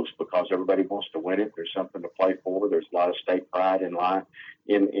close because everybody wants to win it. There's something to play for. There's a lot of state pride in at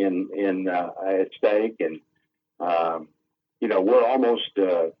stake. And, you know, we're almost,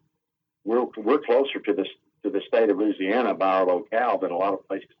 we're closer to the state of Louisiana by our locale than a lot of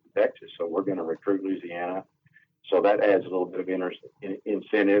places in Texas. So we're going to recruit Louisiana. So that adds a little bit of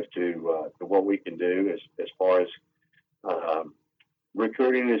incentive to what we can do as far as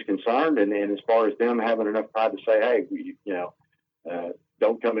recruiting is concerned, and as far as them having enough pride to say, hey,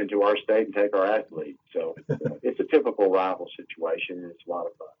 don't come into our state and take our athletes. So it's a typical rival situation, and it's a lot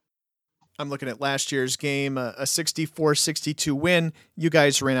of fun. I'm looking at last year's game, a 64-62 win. You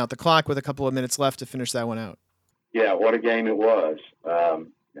guys ran out the clock with a couple of minutes left to finish that one out. Yeah, what a game it was.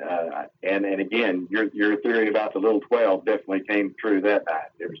 And again, your theory about the Little 12 definitely came true that night.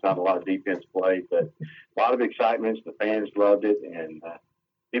 There was not a lot of defense played, but a lot of excitement. The fans loved it, and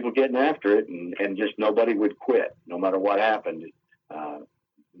people getting after it, and just nobody would quit. No matter what happened,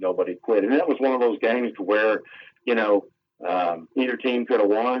 nobody quit. And that was one of those games to where, you know, either team could have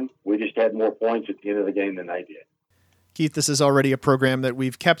won. We just had more points at the end of the game than they did. Keith, this is already a program that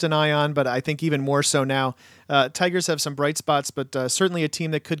we've kept an eye on, but I think even more so now. Tigers have some bright spots, but certainly a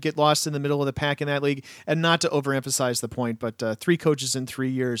team that could get lost in the middle of the pack in that league. And not to overemphasize the point, but 3 coaches in 3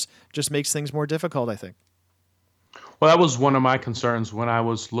 years just makes things more difficult, I think. Well, that was one of my concerns when I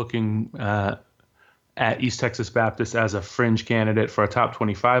was looking at East Texas Baptist as a fringe candidate for a top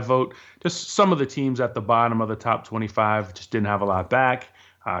 25 vote. Just some of the teams at the bottom of the top 25 just didn't have a lot back.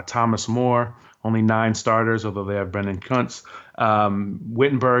 Thomas More, only 9 starters, although they have Brendan Kuntz.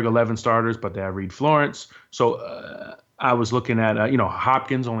 Wittenberg, 11 starters, but they have Reed Florence. So I was looking at,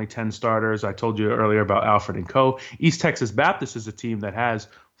 Hopkins, only 10 starters. I told you earlier about Alfred and Co. East Texas Baptist is a team that has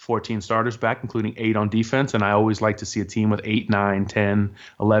 14 starters back, including 8 on defense. And I always like to see a team with 8, 9, 10,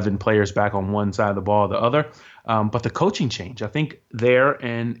 11 players back on one side of the ball or the other. But the coaching change, I think there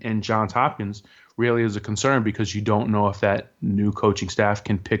and Johns Hopkins really is a concern, because you don't know if that new coaching staff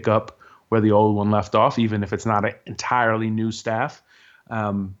can pick up where the old one left off, even if it's not an entirely new staff.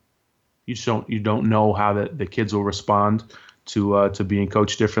 You don't know how the kids will respond to being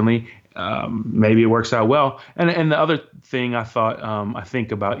coached differently. Maybe it works out well. And the other thing I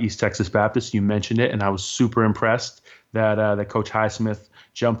think about East Texas Baptist, you mentioned it, and I was super impressed that Coach Highsmith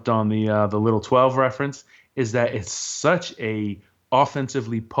jumped on the Little 12 reference, is that it's such a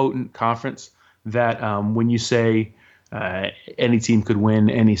offensively potent conference that when you say any team could win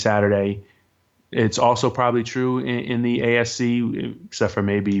any Saturday, it's also probably true in the ASC, except for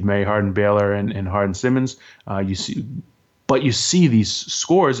maybe Mary Hardin Baylor and Hardin Simmons. You see these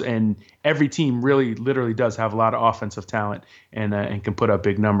scores, and every team really literally does have a lot of offensive talent and can put up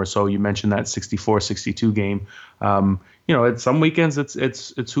big numbers. So you mentioned that 64-62 game. At some weekends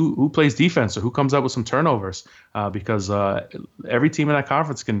it's who plays defense or who comes up with some turnovers, because every team in that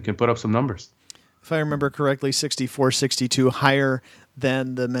conference can put up some numbers. If I remember correctly, 64-62, higher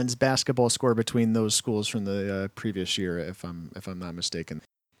than the men's basketball score between those schools from the previous year, if I'm not mistaken.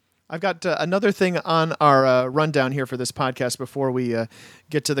 I've got another thing on our rundown here for this podcast before we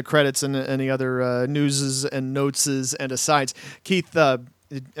get to the credits and any other newses and noteses and asides. Keith, have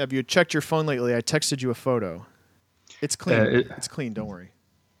you checked your phone lately? I texted you a photo. It's clean. It's clean. Don't worry.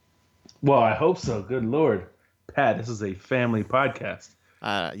 Well, I hope so. Good Lord, Pat, this is a family podcast.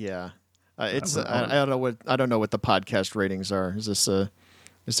 Yeah. I don't know what the podcast ratings are.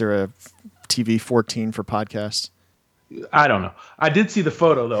 Is there a TV 14 for podcasts? I don't know. I did see the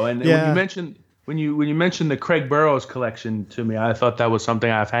photo though, and yeah. when you mentioned the Craig Burrows collection to me, I thought that was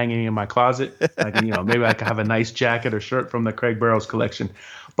something I have hanging in my closet. Maybe I could have a nice jacket or shirt from the Craig Burrows collection.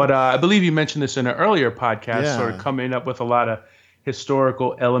 But I believe you mentioned this in an earlier podcast, sort of coming up with a lot of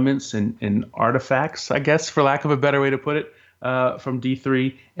historical elements and artifacts, I guess, for lack of a better way to put it. From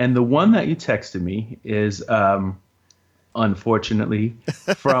D3, and the one that you texted me is, unfortunately,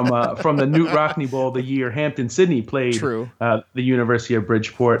 from the Newt Rockne Bowl, the year Hampton-Sydney played the University of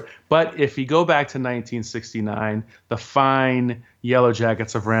Bridgeport. But if you go back to 1969, the fine Yellow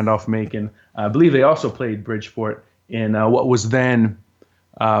Jackets of Randolph-Macon, I believe they also played Bridgeport in what was then.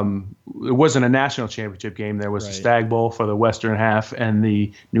 It wasn't a national championship game. There was the Stag Bowl for the western half and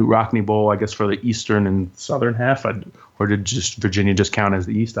the Newt Rockne Bowl, I guess, for the eastern and southern half. Or did Virginia just count as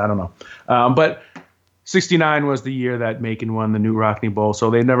the East? I don't know. But 69 was the year that Macon won the Newt Rockne Bowl. So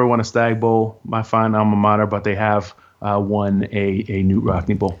they never won a Stag Bowl, my fine alma mater, but they have won a Newt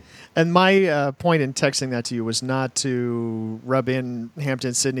Rockne Bowl. And my point in texting that to you was not to rub in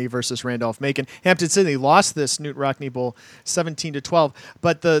Hampton-Sydney versus Randolph-Macon. Hampton-Sydney lost this Newt Rockne Bowl 17-12,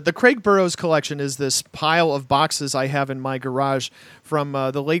 but the Craig Burrows collection is this pile of boxes I have in my garage from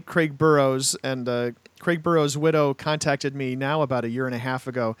the late Craig Burrows, and Craig Burrows' widow contacted me now about a year and a half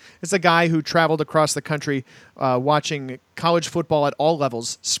ago. It's a guy who traveled across the country watching college football at all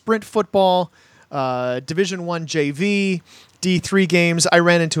levels, sprint football, Division I JV, D3 games. I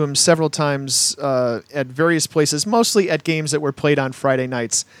ran into him several times at various places, mostly at games that were played on Friday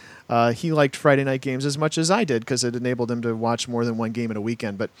nights. He liked Friday night games as much as I did because it enabled him to watch more than one game in a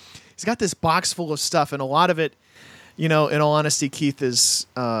weekend. But he's got this box full of stuff, and a lot of it, in all honesty, Keith, is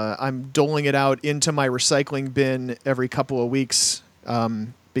I'm doling it out into my recycling bin every couple of weeks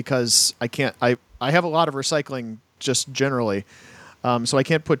because I have a lot of recycling just generally. So I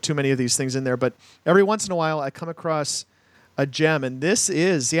can't put too many of these things in there. But every once in a while, I come across a gem, and this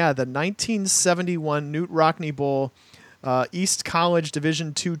is, the 1971 Newt Rockne Bowl East College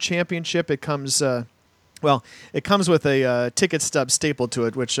Division II Championship. It comes, it comes with a ticket stub stapled to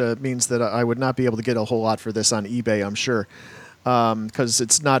it, which means that I would not be able to get a whole lot for this on eBay, I'm sure, because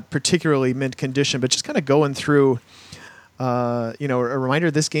it's not particularly mint condition. But just kind of going through, a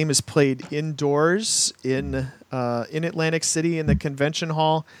reminder: this game is played indoors in Atlantic City in the convention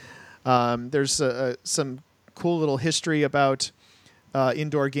hall. There's some cool little history about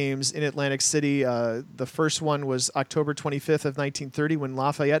indoor games in Atlantic City. The first one was October 25th of 1930 when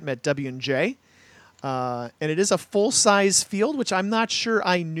Lafayette met W&J. And it is a full-size field, which I'm not sure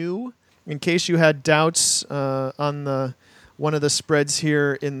I knew. In case you had doubts on one of the spreads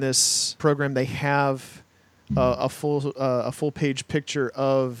here in this program, they have a full page picture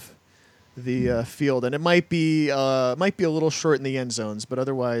of the field, and it might be a little short in the end zones, but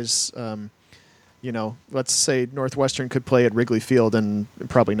otherwise, let's say Northwestern could play at Wrigley Field and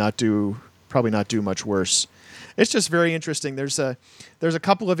probably not do much worse. It's just very interesting. There's a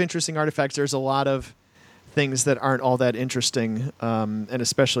couple of interesting artifacts. There's a lot of things that aren't all that interesting, and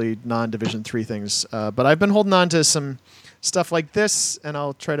especially non-Division III things. But I've been holding on to some stuff like this, and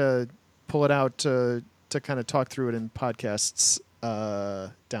I'll try to pull it out to kind of talk through it in podcasts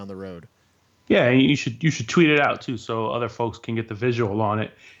down the road. Yeah, you should tweet it out too, so other folks can get the visual on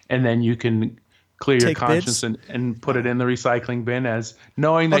it, and then you can clear your conscience and put it in the recycling bin, as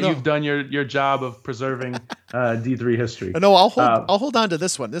knowing that you've done your job of preserving D3 history. No, I'll hold on to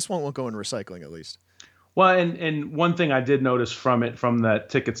this one. This one won't go in recycling, at least. Well, and one thing I did notice from that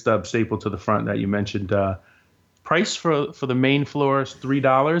ticket stub stapled to the front that you mentioned, price for the main floor is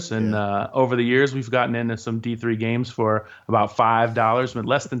 $3, and over the years we've gotten into some D3 games for about $5, but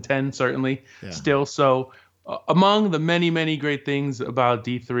less than 10 certainly still. So among the many great things about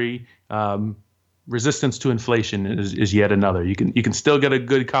D3, resistance to inflation is yet another. You can still get a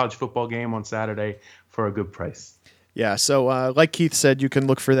good college football game on Saturday for a good price. Yeah, so like Keith said, you can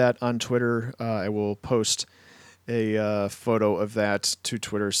look for that on Twitter. I will post a photo of that to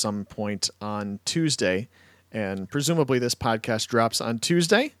Twitter some point on Tuesday, and presumably this podcast drops on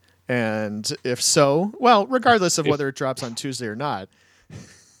Tuesday. And if so, well, regardless of whether it drops on Tuesday or not.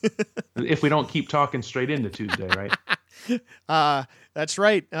 If we don't keep talking straight into Tuesday, right? That's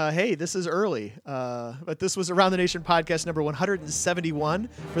right. Hey, this is early. But this was Around the Nation podcast number 171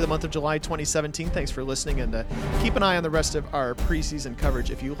 for the month of July 2017. Thanks for listening, and keep an eye on the rest of our preseason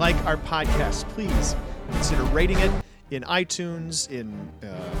coverage. If you like our podcast, please consider rating it in iTunes, in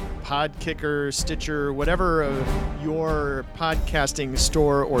Podkicker, Stitcher, whatever your podcasting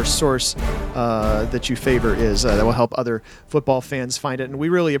store or source that you favor is. That will help other football fans find it. And we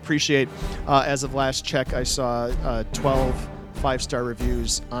really appreciate, as of last check, I saw 12 5-star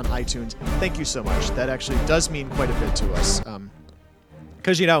reviews on iTunes. Thank you so much. That actually does mean quite a bit to us.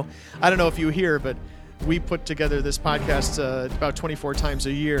 Because, I don't know if you hear, but we put together this podcast about 24 times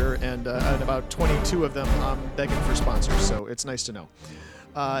a year, and about 22 of them I'm begging for sponsors, so it's nice to know.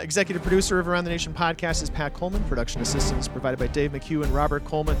 Executive producer of Around the Nation podcast is Pat Coleman. Production assistance provided by Dave McHugh and Robert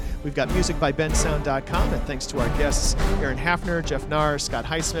Coleman. We've got music by bensound.com, and thanks to our guests, Aaron Hafner, Jeff Nahr, Scott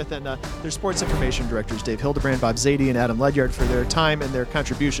Highsmith, and their sports information directors, Dave Hildebrand, Bob Zadie, and Adam Ledyard, for their time and their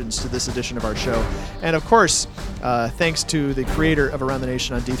contributions to this edition of our show. And of course, thanks to the creator of Around the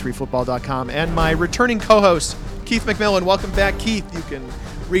Nation on D3Football.com and my returning co-host, Keith McMillan. Welcome back, Keith. You can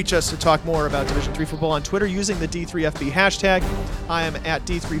reach us to talk more about Division III football on Twitter using the D3FB hashtag. I am at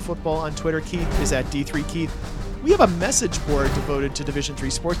D3Football on Twitter. Keith is at D3Keith. We have a message board devoted to Division III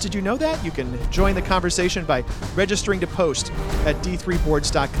sports. Did you know that? You can join the conversation by registering to post at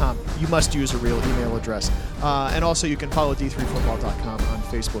D3Boards.com. You must use a real email address. And also you can follow D3Football.com on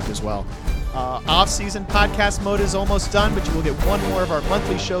Facebook as well. Off-season podcast mode is almost done, but you will get one more of our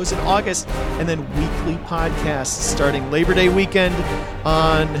monthly shows in August, and then weekly podcasts starting Labor Day weekend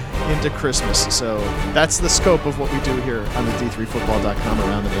on into Christmas. So that's the scope of what we do here on the D3Football.com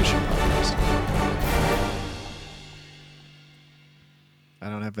Around the Nation podcast. I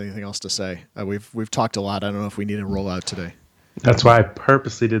don't have anything else to say. We've talked a lot. I don't know if we need a rollout today. That's why I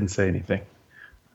purposely didn't say anything.